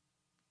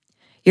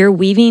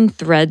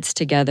threads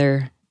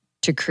together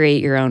to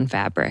create your own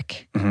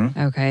fabric.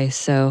 Okay,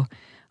 so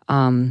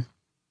and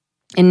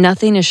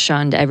nothing is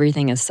shunned,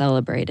 everything is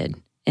celebrated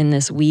in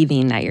this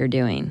weaving that you're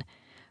doing.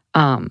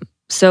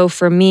 So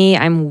for me,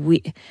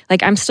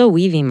 I'm still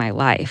weaving my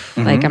life.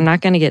 Like I'm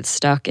not going to get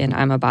stuck in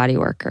I'm a body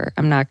worker.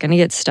 I'm not going to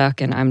get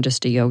stuck in I'm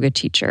just a yoga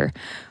teacher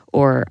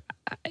or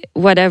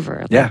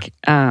whatever. Yeah.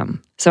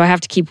 So I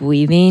have to keep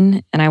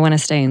weaving, and I want to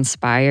stay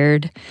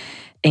inspired.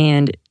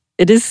 And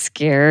it is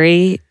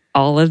scary,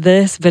 all of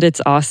this, but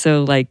it's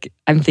also like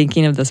I'm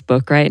thinking of this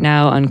book right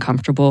now,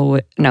 Comfortable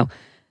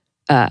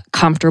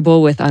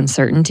with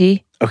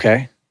Uncertainty.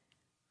 Okay.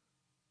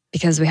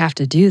 because we have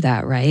to do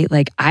that, right?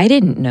 Like I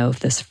didn't know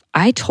if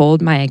I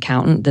told my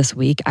accountant this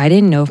week, I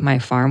didn't know if my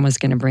farm was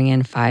going to bring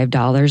in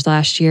 $5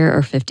 last year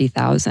or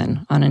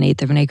 50,000 on an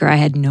eighth of an acre. I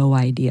had no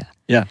idea.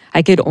 Yeah.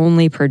 I could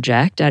only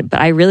project, but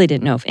I really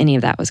didn't know if any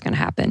of that was going to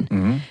happen.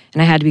 Mm-hmm.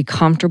 And I had to be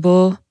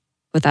comfortable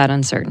with that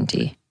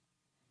uncertainty.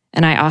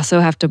 And I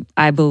also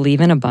I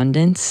believe in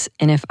abundance.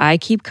 And if I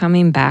keep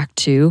coming back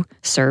to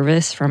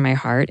service from my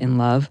heart and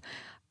love,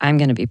 I'm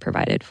going to be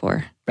provided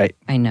for. Right.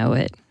 I know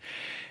it.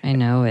 I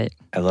know it.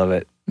 I love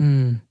it.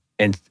 And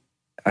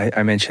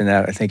I mentioned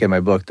that, I think, in my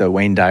book, the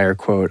Wayne Dyer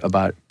quote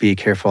about be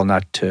careful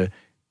not to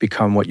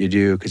become what you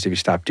do, because if you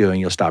stop doing,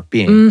 you'll stop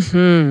being.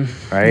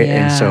 Mm-hmm. Right?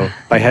 Yeah. And so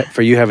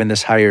for you having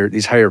these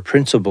higher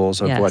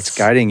principles of what's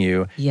guiding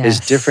you is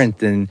different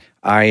than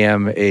I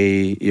am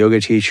a yoga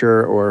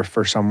teacher, or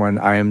for someone,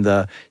 I am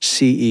the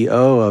CEO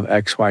of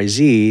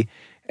XYZ.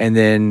 And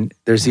then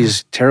there's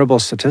these terrible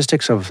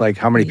statistics of like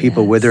how many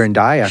people wither and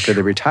die after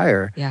they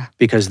retire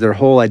because their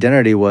whole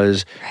identity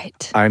was,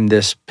 I'm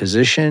this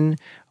position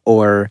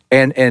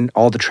and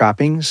all the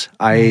trappings.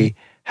 I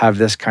have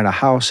this kind of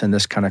house and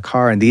this kind of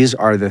car, and these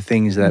are the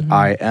things that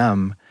I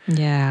am.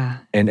 Yeah.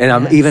 And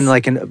I'm even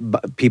like,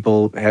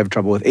 people have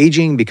trouble with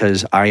aging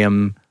because I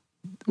am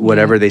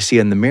whatever they see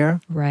in the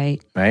mirror.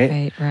 Right.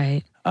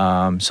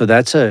 So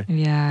that's a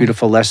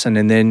beautiful lesson.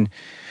 And then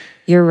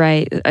you're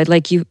right.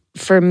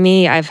 For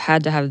me, I've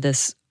had to have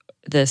this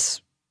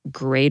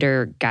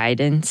greater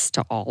guidance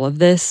to all of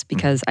this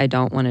because I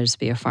don't want to just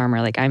be a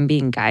farmer. Like I'm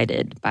being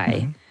guided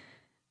by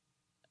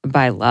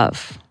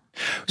love.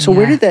 So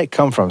where did that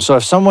come from? So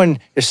if someone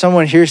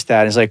hears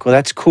that and is like, well,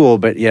 that's cool,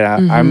 but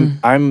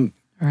I'm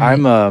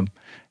a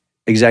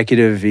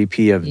executive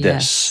VP of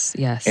this.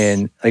 Yes.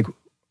 And like,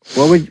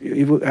 how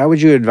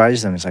would you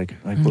advise them? It's like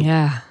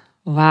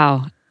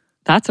wow,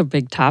 that's a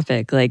big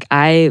topic. Like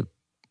I've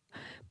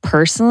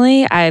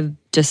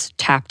just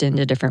tapped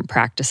into different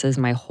practices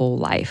my whole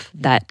life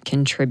that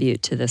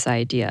contribute to this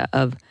idea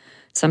of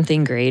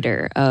something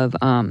greater, of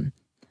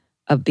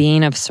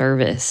being of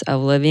service,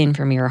 of living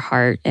from your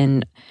heart.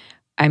 And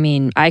I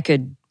mean, I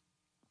could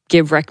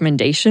give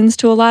recommendations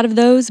to a lot of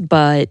those,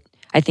 but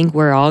I think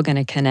we're all going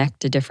to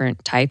connect to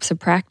different types of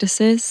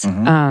practices.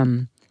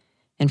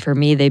 And for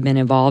me, they've been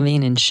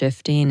evolving and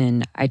shifting,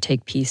 and I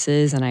take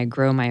pieces and I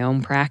grow my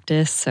own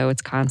practice. So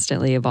it's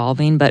constantly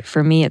evolving. But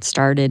for me, it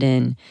started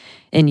in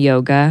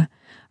yoga,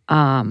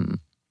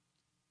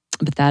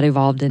 but that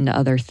evolved into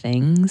other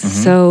things.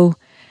 So,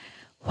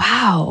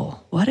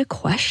 wow, what a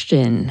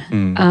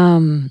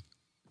question.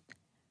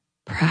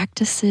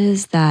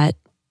 Practices that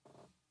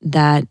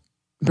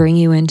bring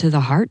you into the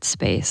heart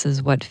space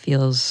is what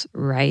feels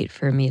right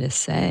for me to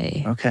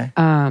say. Okay.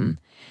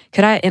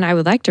 I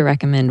would like to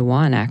recommend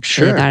one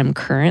actually that I'm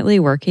currently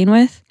working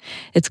with.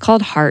 It's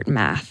called Heart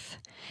Math.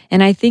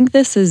 And I think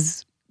this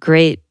is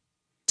great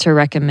to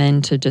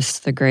recommend to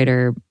just the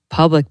greater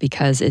public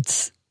because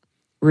it's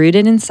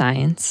rooted in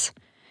science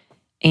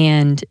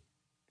and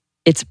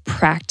it's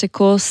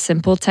practical,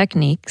 simple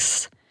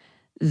techniques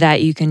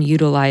that you can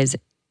utilize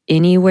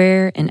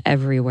anywhere and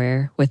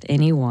everywhere with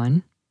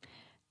anyone.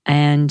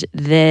 And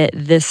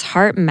this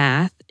Heart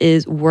Math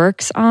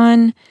works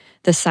on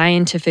the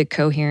scientific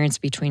coherence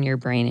between your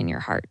brain and your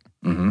heart.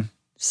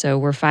 So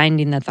we're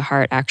finding that the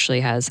heart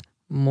actually has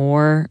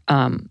more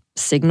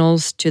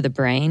signals to the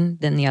brain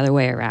than the other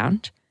way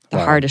around. The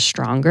heart is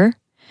stronger.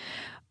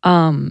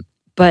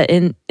 But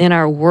in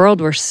our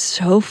world, we're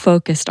so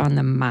focused on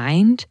the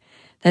mind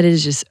that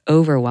is just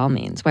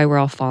overwhelming. It's why we're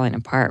all falling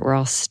apart. We're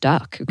all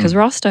stuck because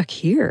we're all stuck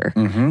here.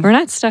 We're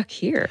not stuck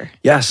here.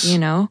 Yes.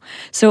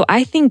 So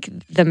I think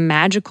the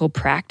magical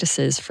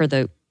practices for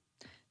the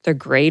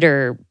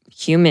greater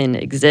human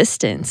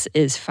existence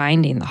is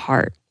finding the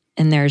heart.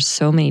 And there's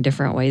so many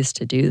different ways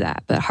to do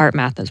that. But Heart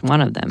Math is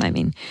one of them. I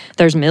mean,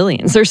 there's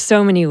millions. There's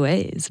so many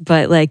ways.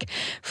 But like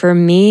for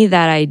me,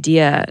 that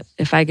idea,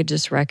 if I could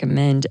just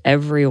recommend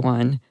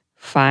everyone,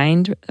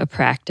 find a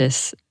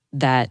practice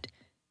that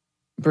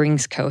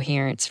brings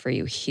coherence for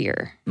you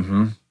here.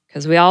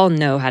 Because we all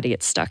know how to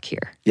get stuck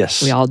here.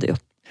 Yes. We all do.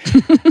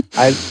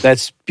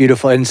 That's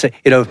beautiful. And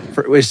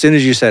as soon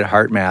as you said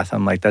Heart Math,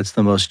 I'm like, that's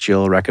the most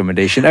Jill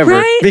recommendation ever.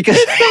 Right? Because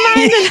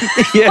oh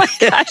my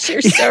gosh,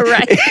 you're so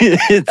right.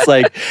 It's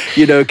like,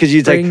 because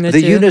you like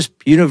the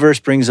universe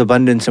brings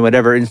abundance and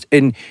whatever.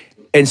 And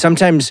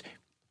sometimes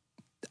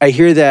I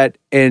hear that,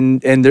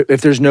 and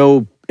if there's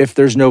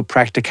no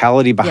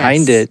practicality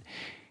behind it,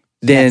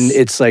 then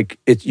it's like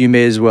you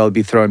may as well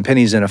be throwing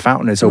pennies in a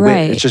fountain. It's a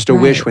wish. It's just a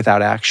wish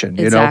without action,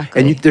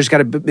 exactly. And there's got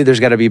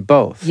to be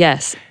both.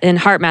 Yes, and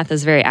Heart Math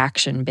is very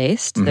action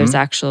based. There's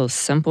actual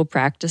simple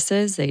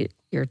practices that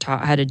you're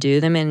taught how to do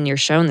them, and you're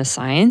shown the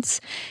science,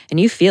 and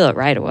you feel it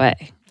right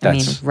away.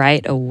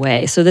 Right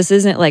away. So this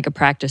isn't like a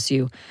practice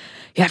you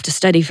have to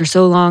study for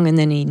so long, and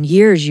then in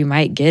years you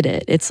might get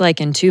it. It's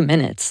like in 2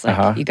 minutes,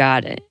 you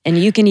got it, and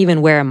you can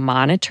even wear a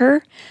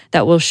monitor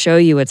that will show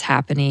you what's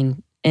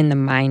happening in the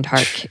mind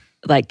heart.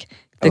 Like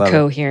the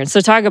coherence.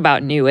 So talk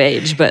about new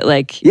age, but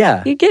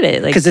you get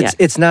it. Because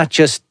it's not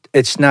just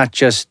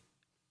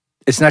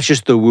it's not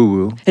just the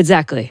woo-woo.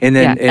 Exactly. And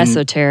then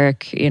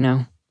esoteric,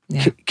 Yeah.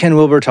 Ken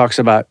Wilber talks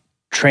about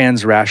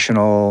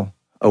transrational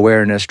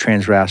awareness,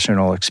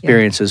 transrational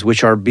experiences,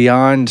 which are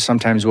beyond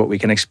sometimes what we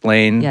can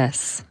explain.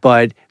 Yes.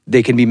 But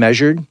they can be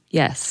measured.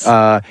 Yes.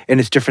 And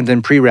it's different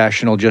than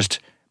pre-rational, just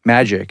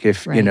magic.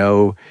 If,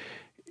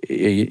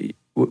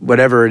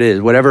 whatever it is,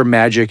 whatever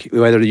magic,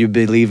 whether you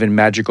believe in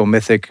magical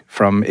mythic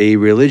from a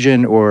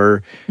religion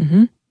or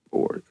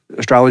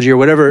astrology or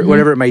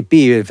whatever it might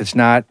be, if there's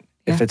not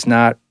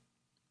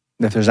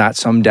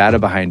some data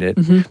behind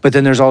it. But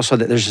then there's also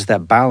there's just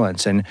that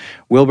balance. And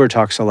Wilber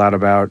talks a lot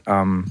about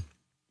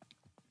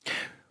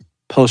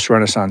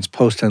post-Renaissance,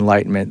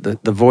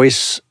 post-Enlightenment. The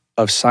voice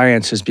of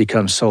science has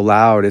become so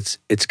loud,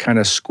 it's kind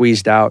of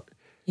squeezed out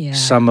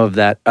some of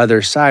that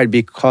other side,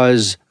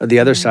 because the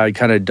other side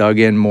kind of dug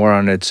in more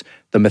on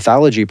the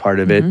mythology part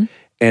of it,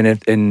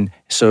 and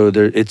so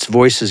its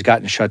voice has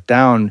gotten shut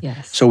down.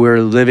 Yes. So we're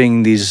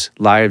living these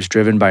lives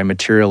driven by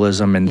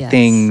materialism and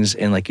things,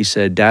 and like you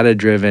said, data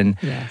driven,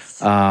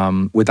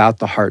 without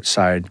the heart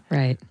side.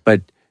 Right.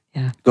 But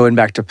going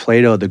back to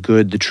Plato, the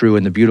good, the true,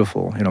 and the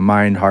beautiful.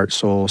 Mind, heart,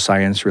 soul,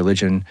 science,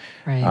 religion.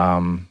 Right.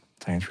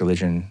 Science,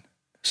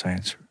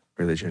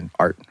 religion,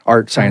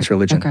 art, science,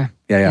 religion. Okay.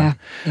 Yeah.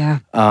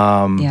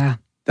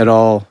 That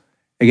all,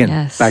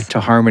 again, back to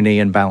harmony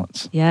and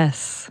balance.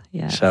 Yes.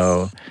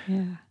 So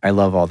I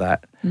love all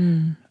that.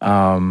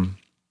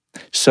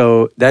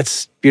 So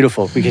that's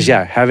beautiful because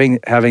having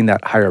that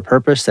higher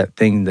purpose, that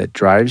thing that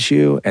drives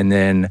you, and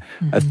then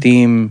a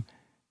theme,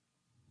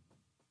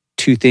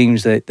 two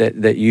themes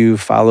that you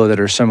follow that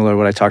are similar.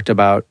 What I talked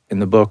about in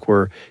the book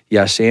were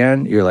yes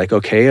and. You're like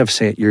okay of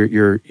saying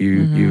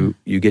you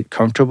get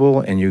comfortable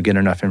and you get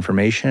enough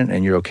information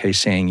and you're okay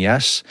saying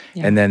yes,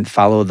 and then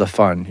follow the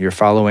fun. You're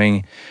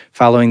following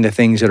the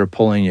things that are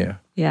pulling you.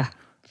 Yeah,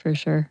 for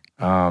sure.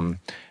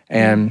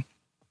 And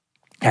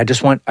I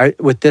just want I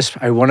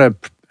want to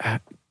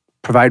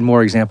provide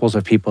more examples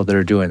of people that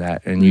are doing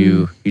that, and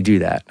you do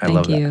that. I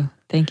love that.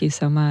 Thank you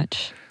so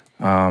much.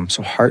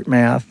 So heart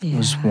math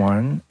was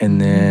one, and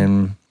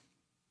then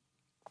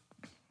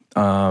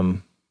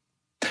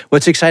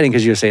what's exciting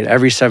because you say it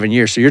every 7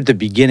 years, so you're at the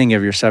beginning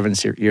of your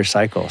 7-year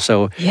cycle.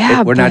 So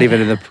we're not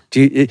even in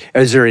the.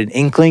 Is there an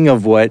inkling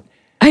of what?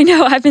 I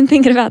know. I've been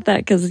thinking about that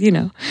because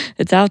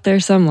it's out there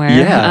somewhere.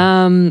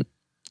 Yeah.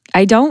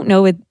 I don't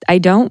know. I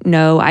don't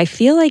know. I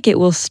feel like it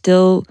will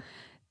still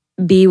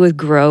be with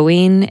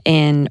growing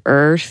and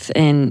earth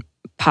and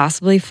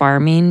possibly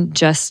farming.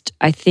 Just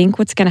I think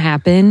what's going to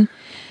happen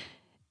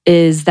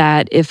is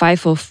that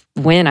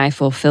when I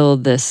fulfill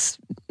this,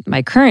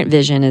 my current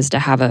vision is to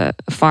have a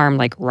farm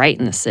like right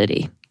in the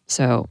city.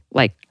 So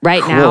like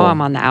right now I'm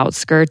on the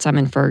outskirts. I'm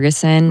in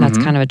Ferguson. That's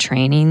kind of a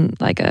training,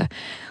 like a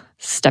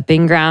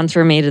stepping ground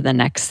for me to the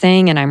next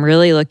thing. And I'm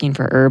really looking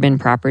for urban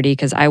property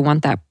because I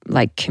want that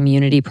like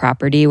community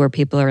property where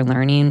people are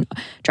learning,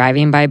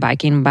 driving by,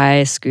 biking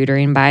by,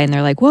 scootering by, and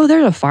they're like, whoa,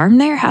 there's a farm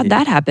there? How'd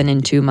that happen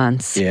in 2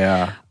 months?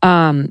 Yeah.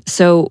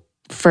 So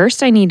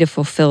first I need to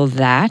fulfill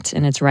that,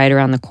 and it's right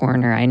around the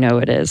corner. I know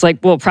it is. Like,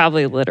 well,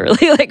 probably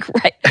literally like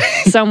right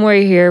somewhere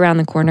here around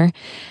the corner.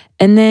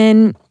 And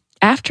then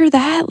after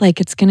that, like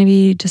it's going to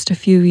be just a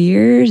few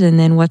years, and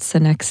then what's the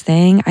next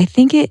thing? I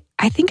think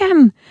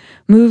I'm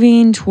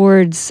moving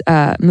towards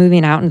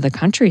moving out into the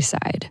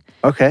countryside.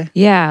 Okay.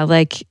 Yeah,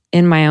 like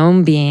in my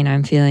own being,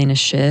 I'm feeling a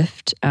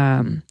shift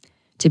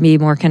to be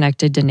more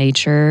connected to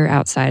nature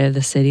outside of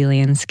the city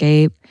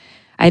landscape.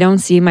 I don't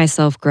see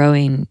myself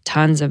growing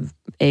tons of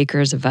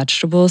acres of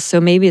vegetables, so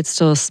maybe it's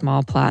still a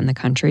small plot in the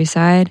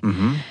countryside.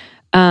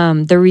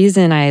 The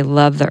reason I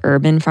love the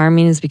urban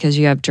farming is because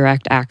you have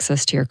direct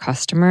access to your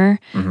customer.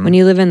 When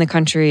you live in the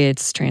country,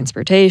 it's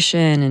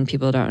transportation and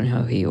people don't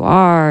know who you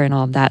are and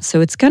all of that.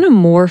 So it's going to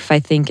morph, I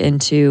think,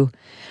 into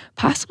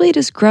possibly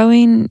just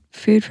growing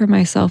food for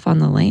myself on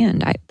the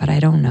land. But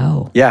I don't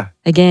know. Yeah.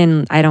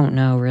 Again, I don't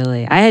know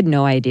really. I had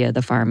no idea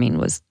the farming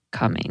was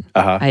coming.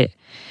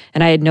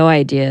 And I had no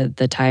idea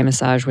the Thai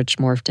massage, which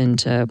morphed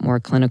into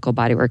more clinical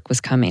bodywork, was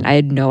coming. I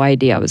had no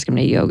idea I was going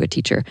to be a yoga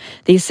teacher.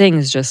 These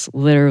things just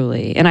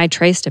literally, and I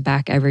traced it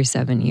back every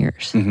 7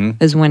 years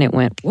is when it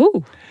went,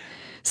 whoa.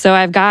 So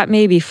I've got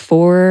maybe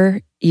 4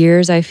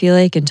 years, I feel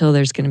like, until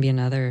there's going to be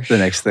another. The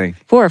next thing.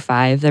 4 or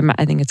 5.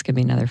 I think it's going to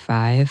be another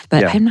 5.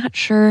 But I'm not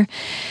sure.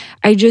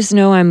 I just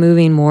know I'm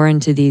moving more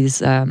into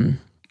these,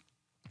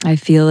 I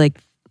feel like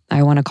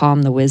I want to call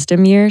them the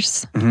wisdom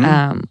years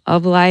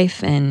of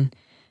life. And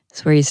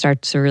it's where you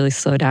start to really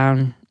slow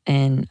down.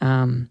 And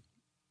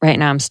right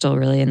now I'm still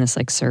really in this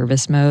like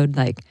service mode.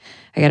 Like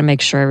I got to make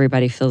sure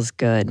everybody feels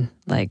good.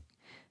 Like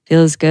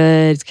feels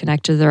good, is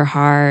connected to their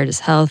heart,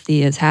 is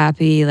healthy, is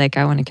happy. Like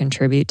I want to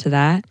contribute to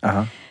that.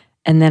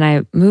 And then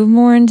I move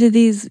more into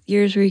these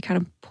years where you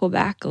kind of pull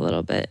back a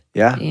little bit.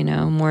 Yeah.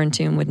 More in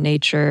tune with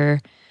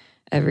nature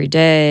every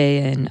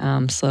day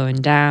and slowing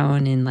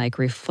down and like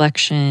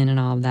reflection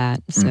and all of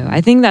that. So I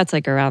think that's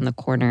like around the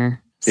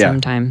corner.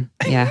 Sometime.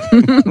 Yeah.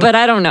 But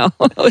I don't know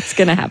what's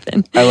going to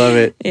happen. I love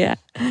it. Yeah.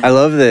 I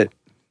love that.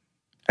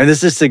 And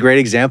this is a great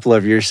example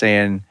of you're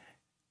saying,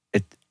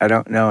 I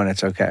don't know, and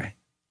it's okay.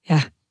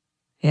 Yeah.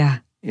 Yeah.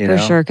 You For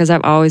know? sure. Because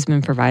I've always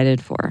been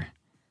provided for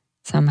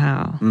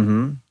somehow.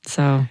 Mm-hmm.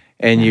 So.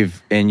 And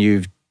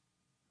you've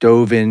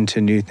dove into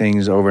new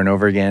things over and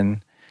over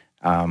again,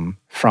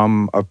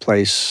 from a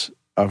place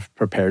of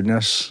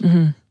preparedness,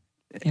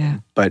 Yeah.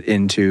 but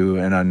into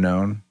an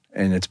unknown,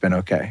 and it's been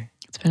okay.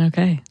 It's been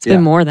okay. It's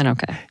been more than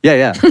okay.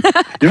 Yeah.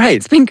 You're right.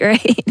 It's been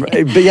great.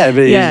 Right.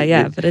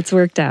 But but it's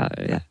worked out.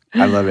 Yeah.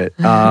 I love it.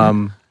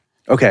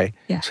 Okay.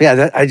 Yeah.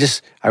 So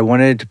I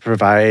wanted to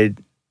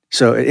provide.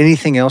 So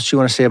anything else you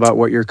want to say about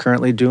what you're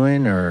currently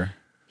doing, or?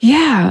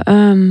 Yeah.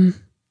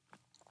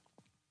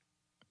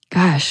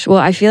 Gosh. Well,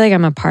 I feel like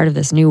I'm a part of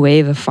this new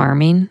wave of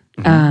farming.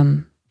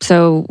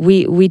 So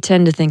we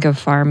tend to think of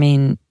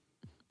farming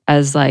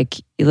as like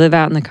you live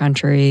out in the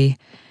country.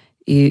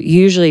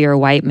 Usually you're a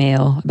white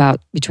male,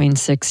 about between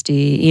 60.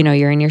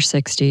 You're in your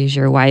 60s.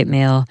 You're a white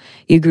male.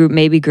 You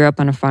grew up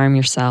on a farm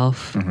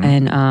yourself,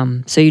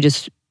 and so you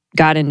just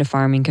got into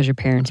farming because your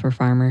parents were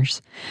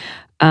farmers.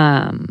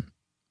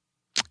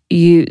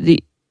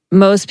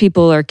 Most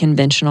people are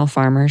conventional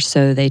farmers,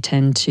 so they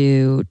tend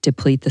to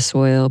deplete the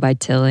soil by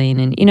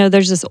tilling. And,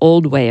 there's this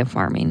old way of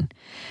farming.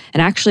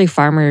 And actually,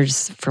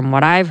 farmers, from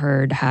what I've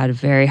heard, had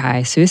very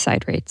high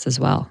suicide rates as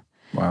well.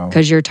 Wow.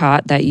 Because you're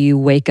taught that you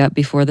wake up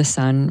before the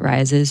sun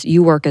rises,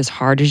 you work as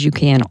hard as you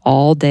can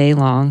all day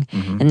long,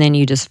 and then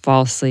you just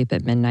fall asleep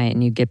at midnight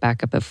and you get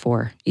back up at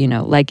 4.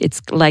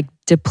 It's like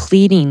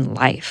depleting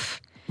life.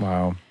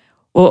 Wow.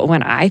 Well,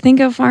 when I think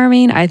of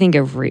farming, I think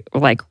of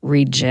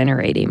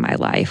regenerating my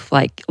life,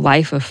 like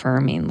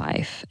life-affirming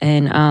life.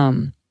 And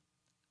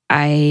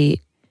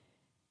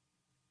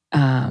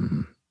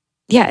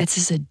it's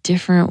just a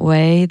different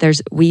way.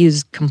 We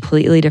use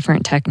completely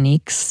different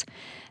techniques.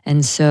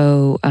 And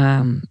so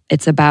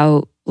it's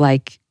about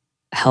like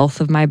health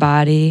of my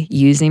body,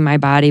 using my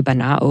body, but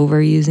not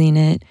overusing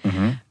it.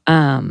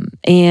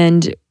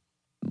 And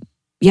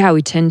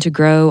we tend to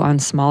grow on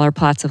smaller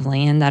plots of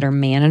land that are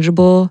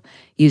manageable,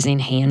 using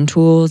hand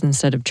tools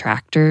instead of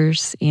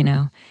tractors,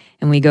 and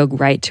we go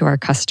right to our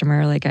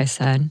customer, like I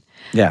said.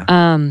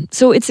 Yeah.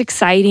 So it's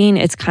exciting.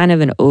 It's kind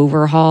of an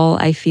overhaul,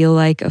 I feel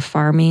like, of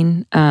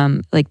farming,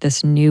 like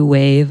this new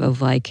wave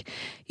of like,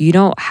 you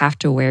don't have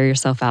to wear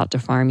yourself out to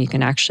farm. You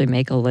can actually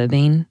make a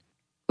living,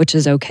 which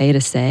is okay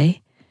to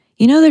say.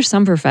 There's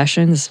some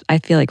professions, I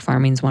feel like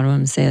farming's one of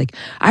them, say like,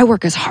 I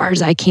work as hard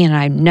as I can and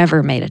I've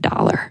never made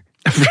 $1.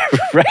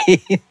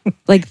 Right.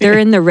 Like they're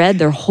in the red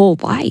their whole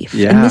life.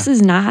 Yeah. And this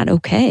is not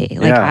okay.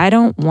 Like Yeah. I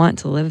don't want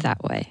to live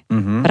that way.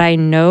 But I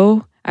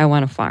know I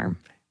want to farm.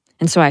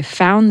 And so I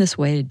found this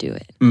way to do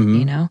it,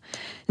 And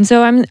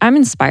so I'm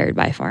inspired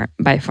by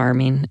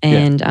farming.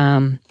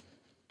 And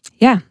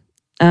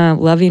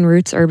Loving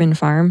Roots Urban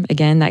Farm,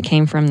 again, that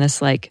came from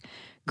this like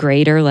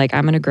greater, like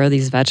I'm going to grow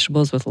these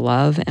vegetables with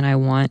love and I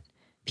want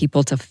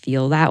people to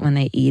feel that when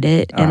they eat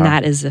it. And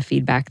that is the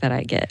feedback that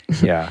I get.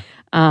 Yeah.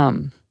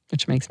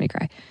 Which makes me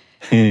cry.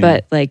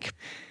 But like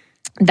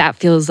that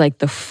feels like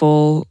the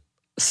full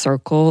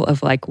circle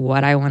of like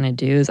what I want to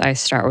do is I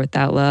start with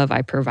that love,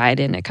 I provide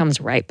it, and it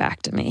comes right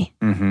back to me,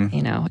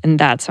 and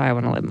that's how I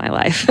want to live my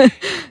life.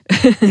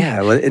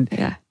 Yeah. Well,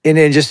 and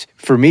it just,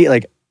 for me,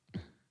 like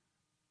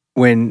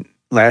when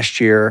last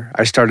year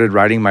I started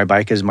riding my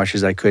bike as much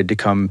as I could to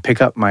come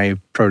pick up my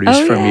produce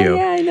from you.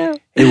 Yeah, I know.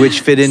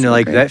 Which fit into So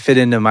like great. that fit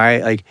into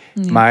my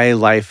my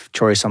life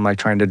choice. I'm like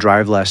trying to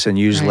drive less and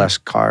use less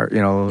car,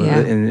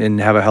 and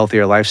have a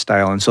healthier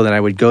lifestyle. And so then I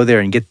would go there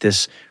and get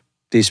these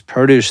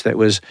produce that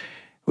was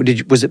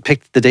it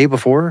picked the day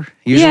before?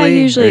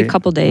 Usually a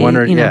couple days.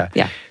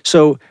 Yeah.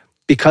 So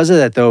because of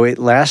that though,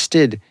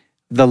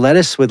 the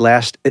lettuce would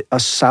last a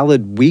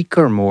solid week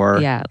or more.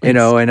 Yeah. And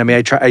I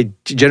mean, I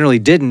generally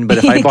didn't, but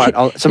if I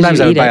bought, sometimes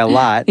I would buy a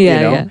lot.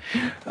 It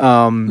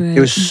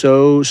was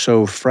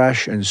so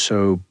fresh and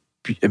so.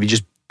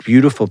 Just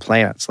beautiful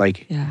plants.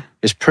 Like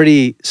it's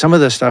pretty. Some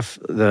of the stuff,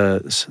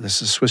 this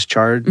is Swiss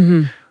chard,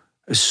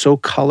 is so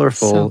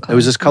colorful. It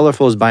was as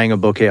colorful as buying a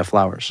bouquet of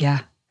flowers. Yeah.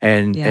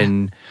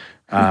 And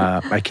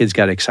my kids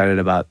got excited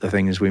about the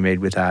things we made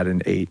with that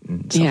and ate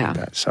and stuff like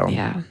that. So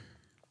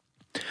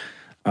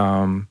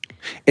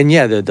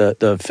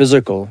the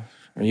physical.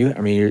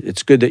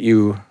 It's good that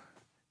you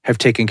have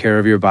taken care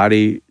of your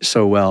body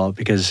so well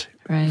because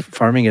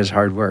farming is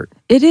hard work.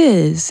 It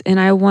is, and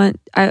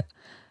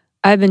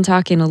I've been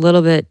talking a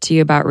little bit to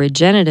you about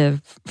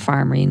regenerative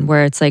farming,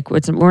 where it's like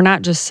we're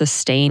not just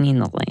sustaining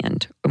the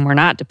land and we're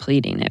not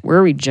depleting it.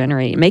 We're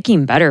regenerating,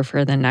 making better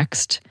for the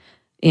next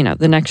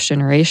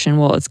generation.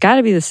 Well, it's got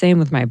to be the same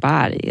with my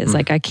body. It's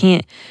like I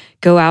can't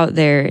go out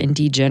there and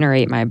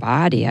degenerate my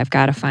body. I've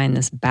got to find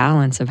this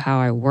balance of how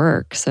I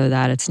work so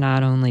that it's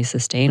not only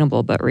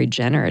sustainable but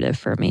regenerative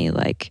for me.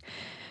 Like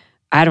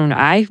I don't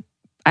know.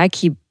 I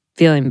keep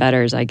feeling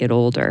better as I get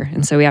older.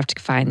 And so we have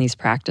to find these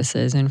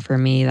practices. And for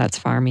me, that's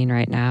farming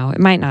right now. It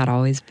might not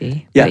always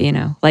be, but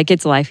like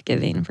it's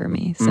life-giving for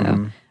me.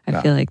 So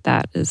I feel like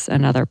that is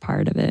another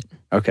part of it.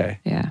 Okay.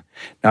 Yeah.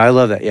 Now I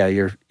love that. Yeah.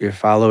 You're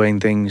following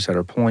things that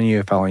are pulling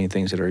you, following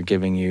things that are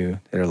giving you,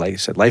 that are like I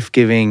said,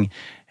 life-giving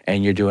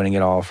and you're doing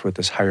it all for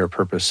this higher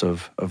purpose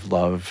of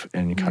love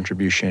and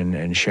contribution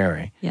and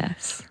sharing.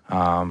 Yes.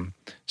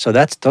 So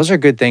those are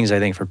good things, I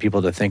think, for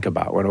people to think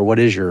about. What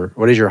is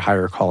your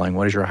higher calling?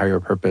 What is your higher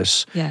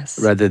purpose? Yes.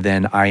 Rather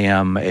than I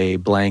am a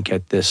blank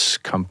at this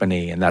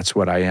company and that's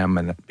what I am,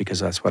 and because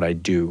that's what I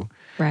do.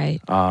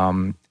 Right.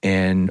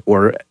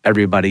 Or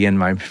everybody in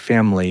my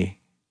family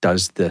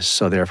does this,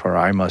 so therefore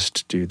I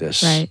must do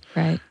this.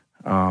 Right.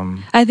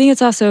 I think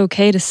it's also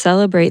okay to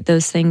celebrate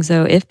those things,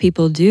 though, if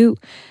people do.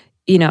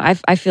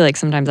 I feel like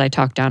sometimes I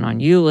talk down on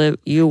you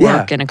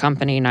work in a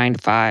company 9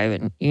 to 5,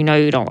 and you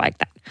don't like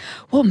that.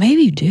 Well,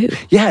 maybe you do.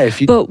 Yeah, if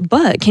you.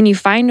 But can you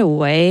find a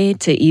way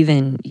to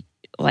even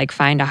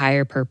find a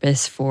higher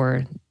purpose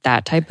for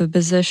that type of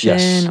position?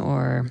 Yes.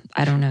 Or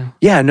I don't know.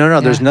 Yeah,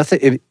 no. There's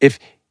nothing. If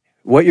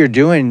what you're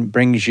doing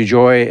brings you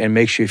joy and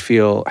makes you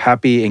feel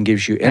happy and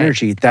gives you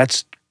energy,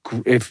 that's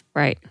if.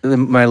 Right.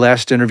 My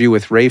last interview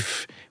with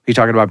Rafe, we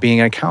talked about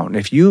being an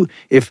accountant.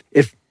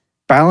 If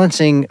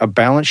balancing a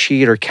balance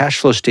sheet or cash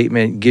flow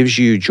statement gives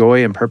you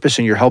joy and purpose,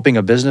 and you're helping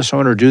a business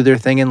owner do their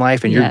thing in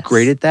life, and you're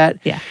great at that,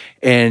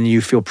 and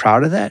you feel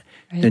proud of that,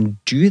 then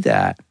do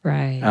that.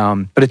 Right.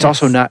 But it's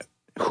also not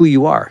who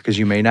you are, because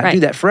you may not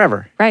do that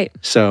forever. Right.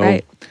 So.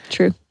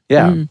 True.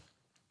 Yeah.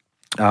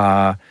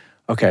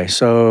 Okay.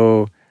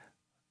 So.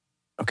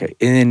 Okay.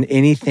 And then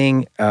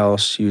anything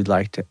else you'd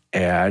like to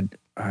add?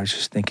 I was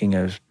just thinking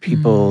of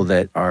people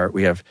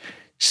we have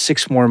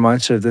 6 more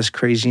months of this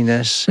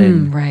craziness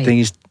and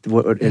things.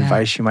 What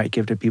advice you might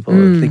give to people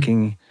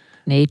thinking?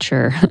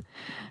 Nature.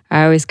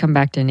 I always come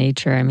back to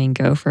nature. I mean,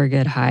 go for a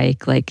good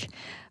hike.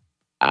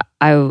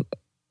 I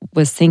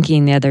was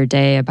thinking the other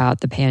day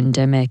about the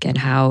pandemic and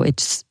how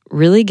it's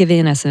really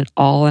giving us an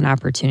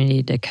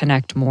opportunity to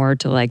connect more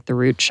to the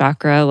root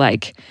chakra.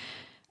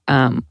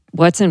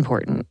 What's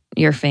important?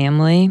 Your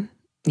family,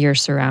 your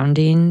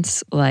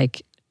surroundings,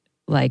 like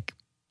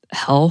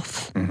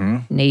health,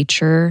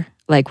 nature.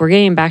 We're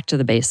getting back to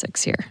the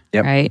basics here,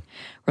 right?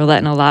 We're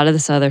letting a lot of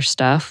this other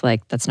stuff,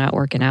 that's not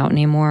working out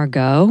anymore,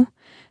 go.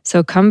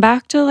 So come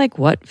back to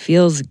what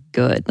feels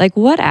good,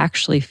 what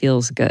actually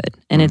feels good.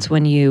 And it's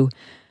when you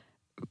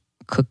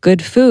cook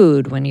good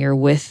food, when you're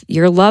with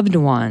your loved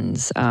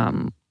ones,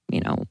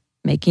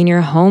 making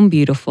your home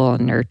beautiful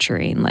and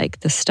nurturing,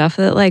 the stuff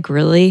that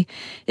really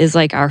is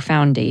our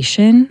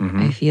foundation.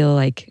 I feel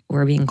like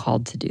we're being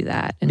called to do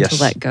that and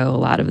to let go a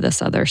lot of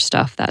this other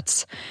stuff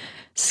that's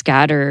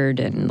scattered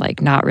and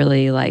not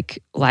really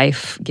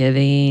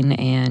life-giving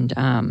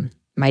and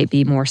might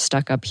be more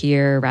stuck up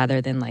here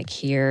rather than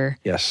here.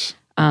 Yes.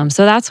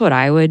 So that's what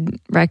I would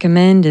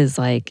recommend is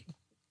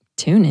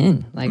tune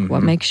in,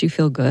 what makes you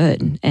feel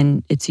good.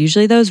 And it's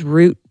usually those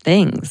root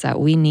things that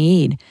we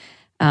need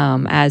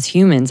as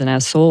humans and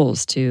as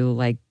souls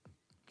to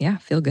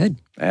feel good.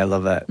 I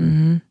love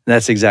that.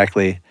 That's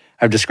exactly,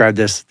 I've described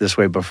this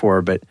way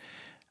before, but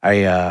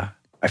I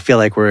feel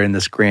like we're in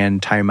this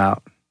grand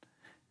timeout.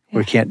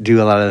 We can't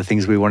do a lot of the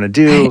things we want to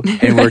do,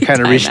 and we're kind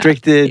of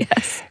restricted.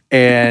 Yes.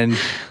 And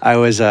I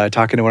was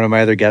talking to one of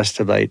my other guests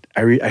about,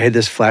 I had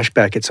this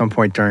flashback at some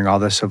point during all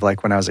this of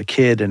when I was a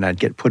kid, and I'd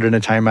get put in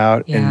a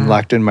timeout and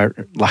locked in my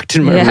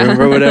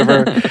room or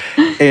whatever.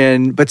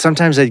 But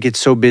sometimes I'd get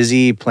so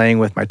busy playing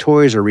with my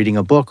toys or reading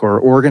a book or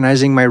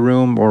organizing my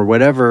room or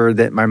whatever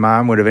that my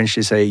mom would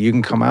eventually say, "You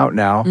can come out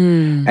now,"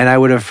 and I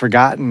would have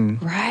forgotten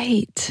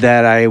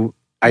that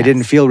I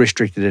didn't feel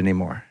restricted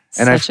anymore.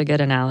 And Such a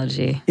good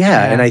analogy.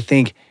 Yeah, and I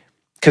think,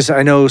 because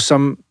I know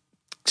some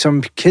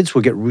kids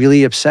will get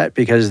really upset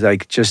because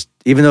just,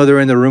 even though they're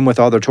in the room with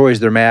all their toys,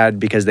 they're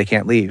mad because they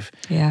can't leave.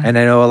 Yeah. And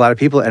I know a lot of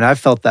people, and I've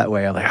felt that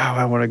way. I'm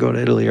I want to go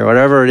to Italy or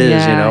whatever it is,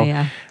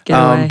 Yeah, get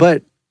away.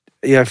 But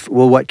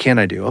what can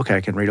I do? Okay,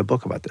 I can read a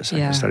book about this. I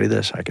can study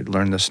this. I could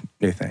learn this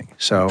new thing.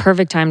 So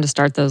perfect time to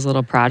start those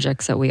little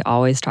projects that we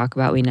always talk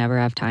about we never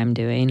have time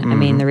doing. I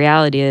mean, the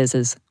reality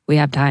is we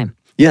have time.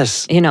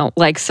 Yes.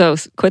 So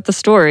quit the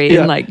story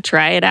and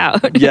try it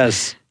out.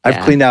 Yes.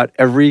 I've cleaned out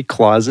every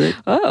closet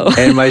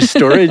and my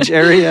storage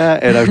area,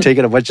 and I've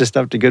taken a bunch of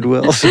stuff to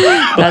Goodwill. So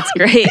that's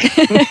great.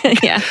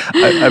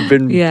 I've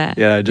been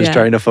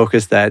trying to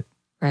focus that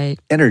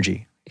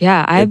energy.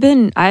 Yeah, I've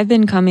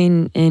been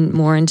coming in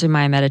more into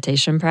my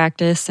meditation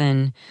practice,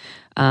 and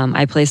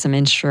I play some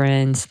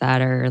instruments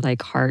that are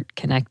heart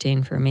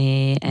connecting for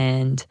me,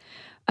 and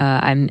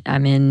I'm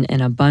in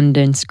an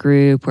abundance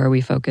group where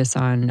we focus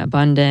on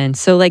abundance.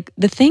 So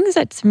the things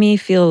that to me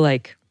feel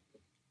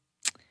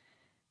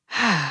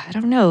I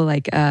don't know,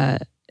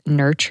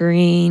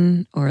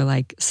 nurturing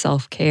or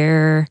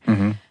self-care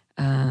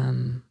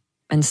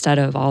instead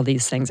of all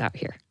these things out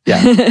here.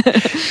 Yeah.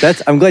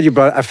 I'm glad you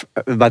brought up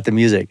about the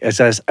music. As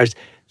I was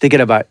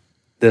thinking about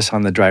this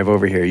on the drive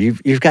over here,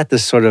 you've got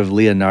this sort of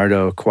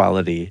Leonardo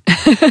quality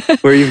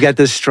where you've got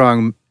this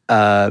strong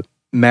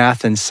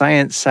math and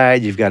science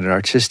side, you've got an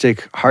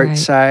artistic heart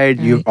side,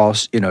 you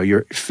also,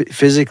 you're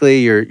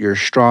physically you're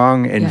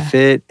strong and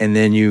fit, and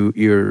then you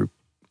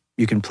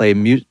can play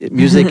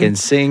music and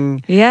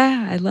sing.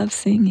 Yeah, I love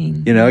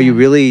singing. You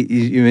really,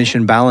 you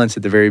mentioned balance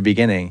at the very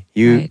beginning.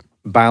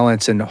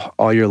 balance in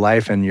all your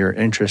life and your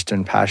interests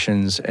and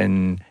passions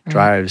and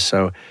drives.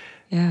 So,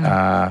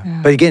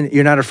 but again,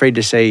 you're not afraid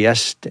to say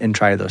yes and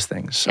try those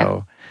things.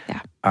 So,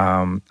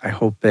 I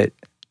hope that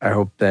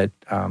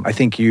I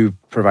think you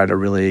provide a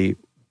really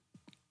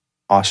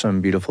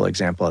awesome, beautiful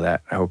example of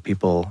that. I hope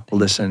people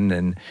listen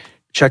and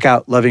check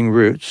out Loving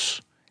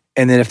Roots.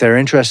 And then if they're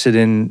interested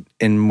in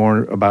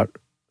more about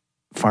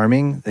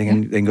farming, they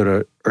can go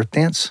to Earth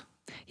Dance.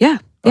 Yeah.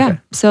 Yeah.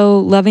 So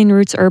Loving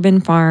Roots Urban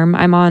Farm.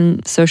 I'm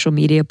on social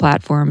media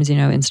platforms,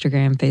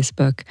 Instagram,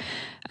 Facebook.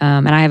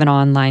 And I have an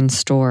online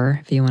store.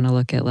 If you want to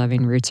look at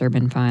Loving Roots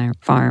Urban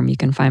Farm, you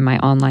can find my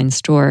online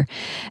store.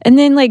 And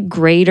then the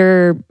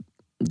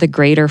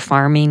greater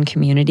farming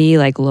community,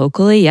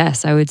 locally,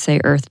 yes, I would say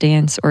Earth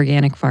Dance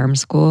Organic Farm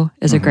School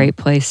is a great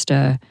place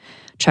to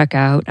check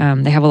out.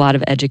 They have a lot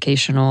of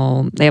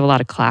they have a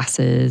lot of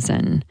classes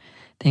and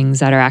things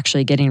that are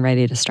actually getting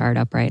ready to start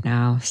up right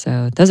now.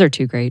 So those are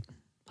two great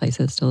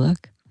places to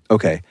look.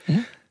 Okay.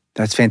 Yeah.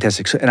 That's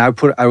fantastic. So, and I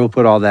will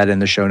put all that in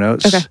the show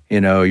notes. Okay.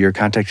 Your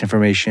contact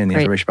information, the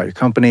information about your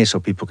company, so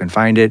people can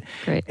find it.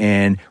 Great.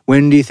 And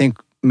when do you think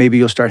maybe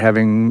you'll start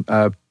having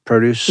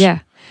produce? Yeah.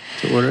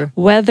 To order?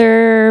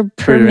 Weather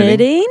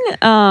permitting,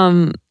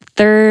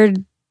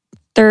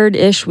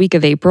 third-ish week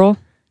of April.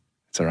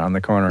 It's around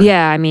the corner.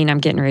 Yeah, I'm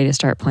getting ready to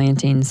start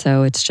planting,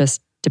 so it's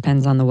just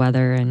depends on the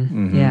weather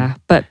and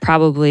but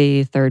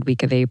probably third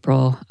week of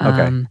April.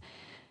 Okay.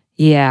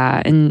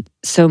 Yeah, and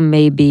so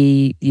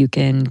maybe you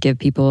can give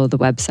people the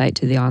website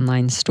to the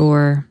online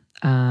store,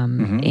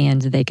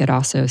 and they could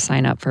also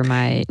sign up for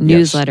my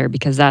newsletter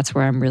because that's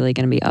where I'm really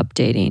going to be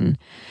updating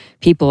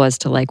people as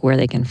to where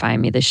they can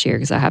find me this year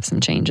because I have some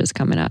changes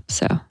coming up.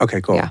 So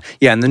okay, cool.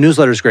 Yeah, and the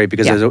newsletter is great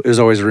because it was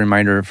always a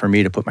reminder for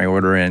me to put my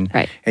order in.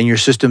 Right. And your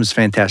system's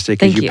fantastic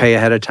because you pay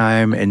ahead of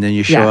time and then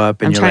you show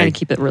up and I'm you're trying to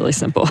keep it really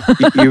simple.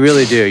 you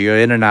really do. You're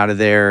in and out of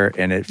there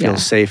and it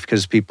feels safe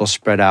because people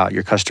spread out.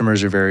 Your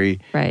customers are very,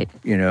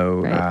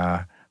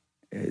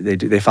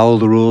 they follow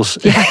the rules,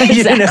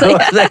 exactly.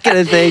 that kind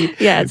of thing.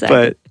 Yeah,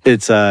 exactly. But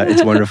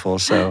it's wonderful.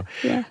 So,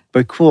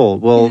 but cool.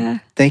 Well,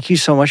 thank you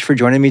so much for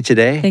joining me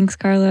today. Thanks,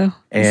 Carlo.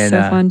 And, it's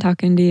so fun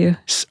talking to you.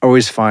 It's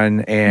always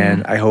fun,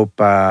 and I hope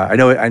I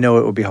know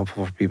it will be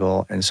helpful for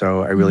people. And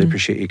so I really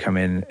appreciate you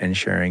coming and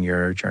sharing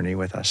your journey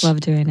with us. Love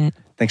doing it.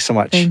 Thanks so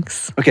much.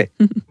 Thanks. Okay.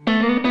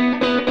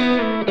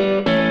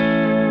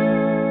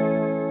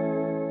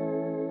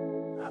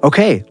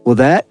 Okay. Well,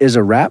 that is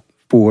a wrap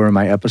for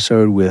my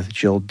episode with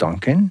Jill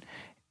Duncan.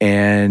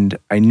 And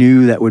I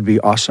knew that would be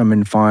awesome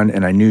and fun.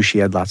 And I knew she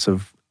had lots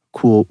of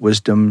cool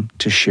wisdom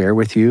to share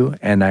with you.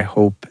 And I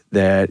hope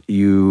that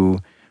you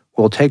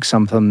will take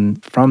something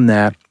from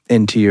that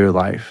into your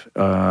life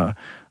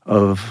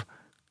of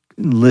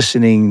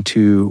listening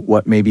to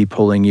what may be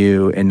pulling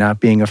you and not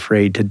being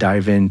afraid to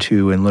dive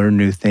into and learn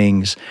new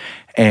things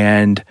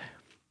and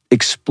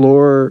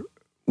explore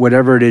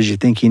whatever it is you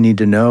think you need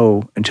to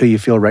know until you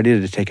feel ready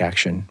to take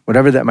action,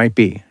 whatever that might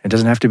be. It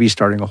doesn't have to be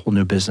starting a whole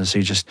new business.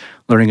 You're just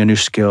learning a new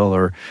skill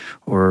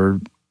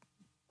or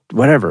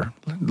whatever,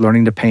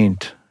 learning to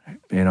paint.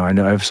 I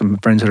know I have some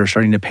friends that are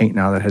starting to paint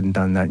now that hadn't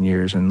done that in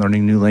years and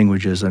learning new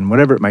languages and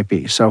whatever it might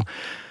be. So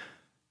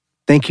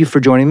thank you for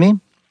joining me.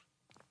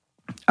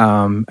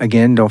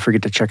 Again, don't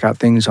forget to check out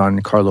things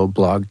on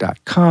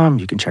carloblog.com.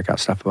 You can check out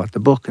stuff about the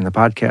book and the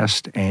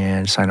podcast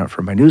and sign up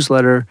for my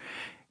newsletter.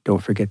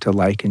 Don't forget to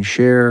like and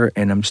share,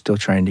 and I'm still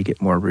trying to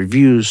get more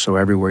reviews, so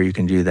everywhere you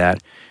can do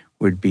that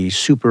would be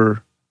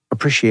super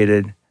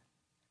appreciated,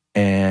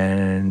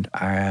 and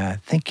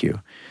thank you.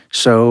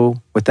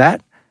 So with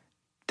that,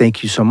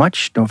 thank you so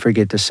much. Don't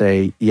forget to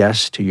say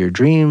yes to your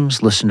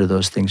dreams, listen to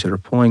those things that are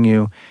pulling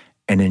you,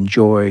 and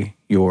enjoy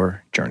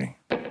your journey.